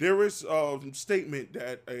 There is a statement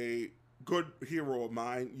that a good hero of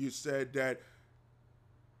mine, you said that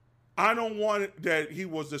I don't want that he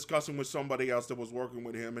was discussing with somebody else that was working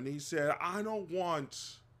with him, and he said, I don't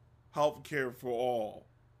want health care for all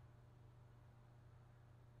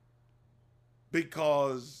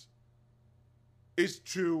because it's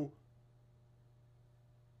to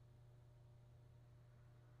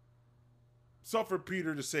suffer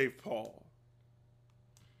Peter to save Paul.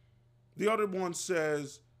 The other one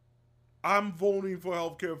says, I'm voting for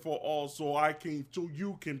health care for all so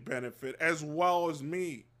you can benefit as well as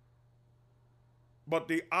me. But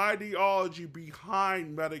the ideology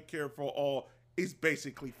behind Medicare for all is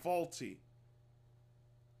basically faulty.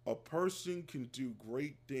 A person can do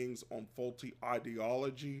great things on faulty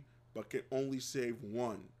ideology, but can only save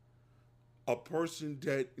one. A person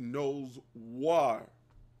that knows why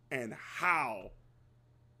and how.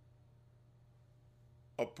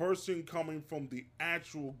 A person coming from the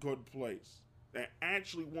actual good place that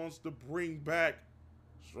actually wants to bring back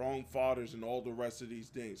strong fathers and all the rest of these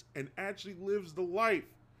things, and actually lives the life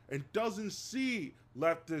and doesn't see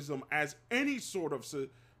leftism as any sort of,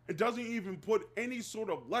 it doesn't even put any sort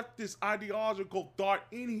of leftist ideological thought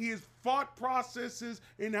in his thought processes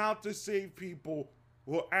in how to save people,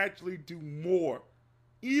 will actually do more.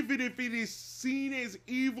 Even if it is seen as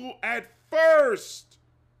evil at first,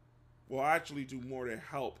 will actually do more to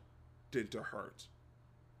help than to hurt.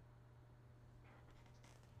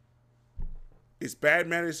 It's bad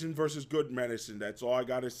medicine versus good medicine. That's all I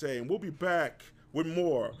got to say. And we'll be back with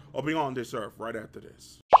more of Beyond This Earth right after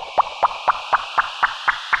this.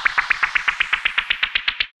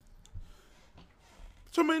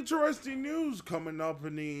 Some interesting news coming up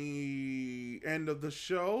in the end of the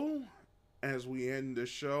show. As we end the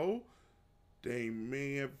show, they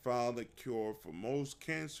may have found a cure for most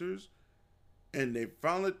cancers. And they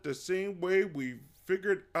found it the same way we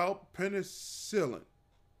figured out penicillin.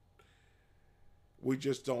 We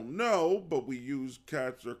just don't know, but we use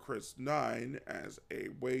Cas9 as a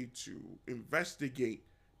way to investigate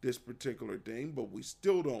this particular thing, but we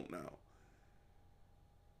still don't know.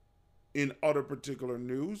 In other particular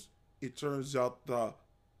news, it turns out the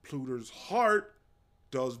Pluto's heart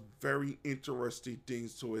does very interesting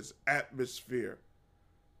things to its atmosphere.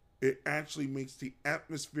 It actually makes the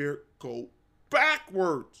atmosphere go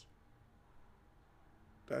backwards.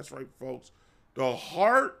 That's right, folks. The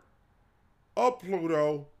heart of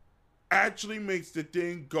Pluto actually makes the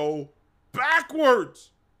thing go backwards.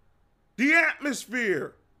 The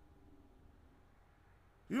atmosphere.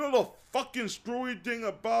 You know the fucking screwy thing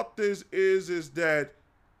about this is that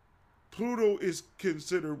Pluto is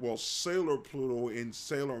considered, well, Sailor Pluto in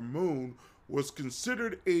Sailor Moon was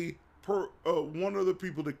considered one of the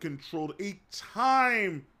people that controlled a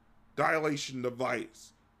time dilation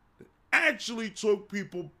device that actually took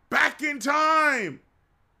people back in time.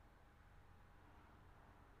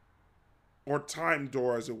 Or time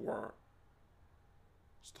door, as it were.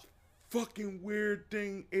 So the fucking weird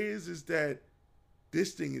thing is that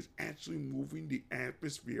this thing is actually moving the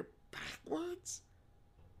atmosphere backwards?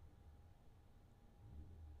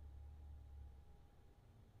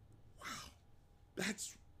 Wow.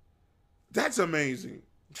 That's amazing.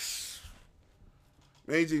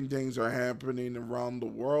 Amazing things are happening around the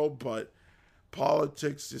world, but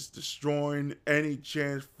politics is destroying any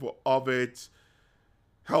chance of it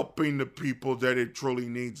helping the people that it truly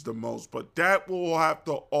needs the most. But that will have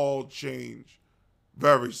to all change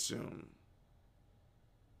very soon.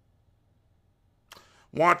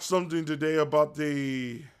 Watched something today about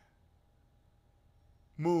the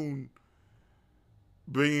moon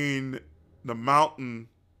being the mountain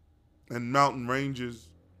and mountain ranges.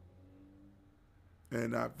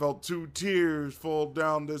 And I felt 2 tears fall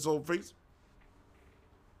down this old face.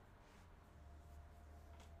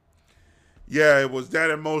 Yeah, it was that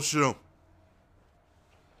emotional.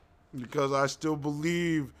 Because I still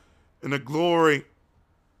believe in the glory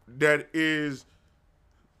that is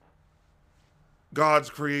God's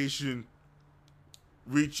creation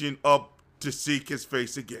reaching up to seek his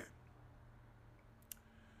face again.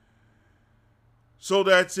 So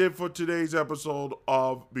that's it for today's episode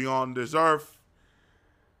of Beyond This Earth.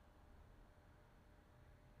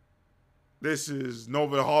 This is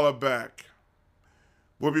Nova Hollaback.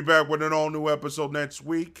 We'll be back with an all new episode next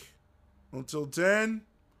week. Until then,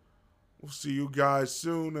 we'll see you guys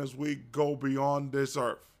soon as we go beyond this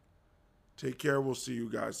earth. Take care. We'll see you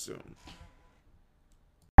guys soon.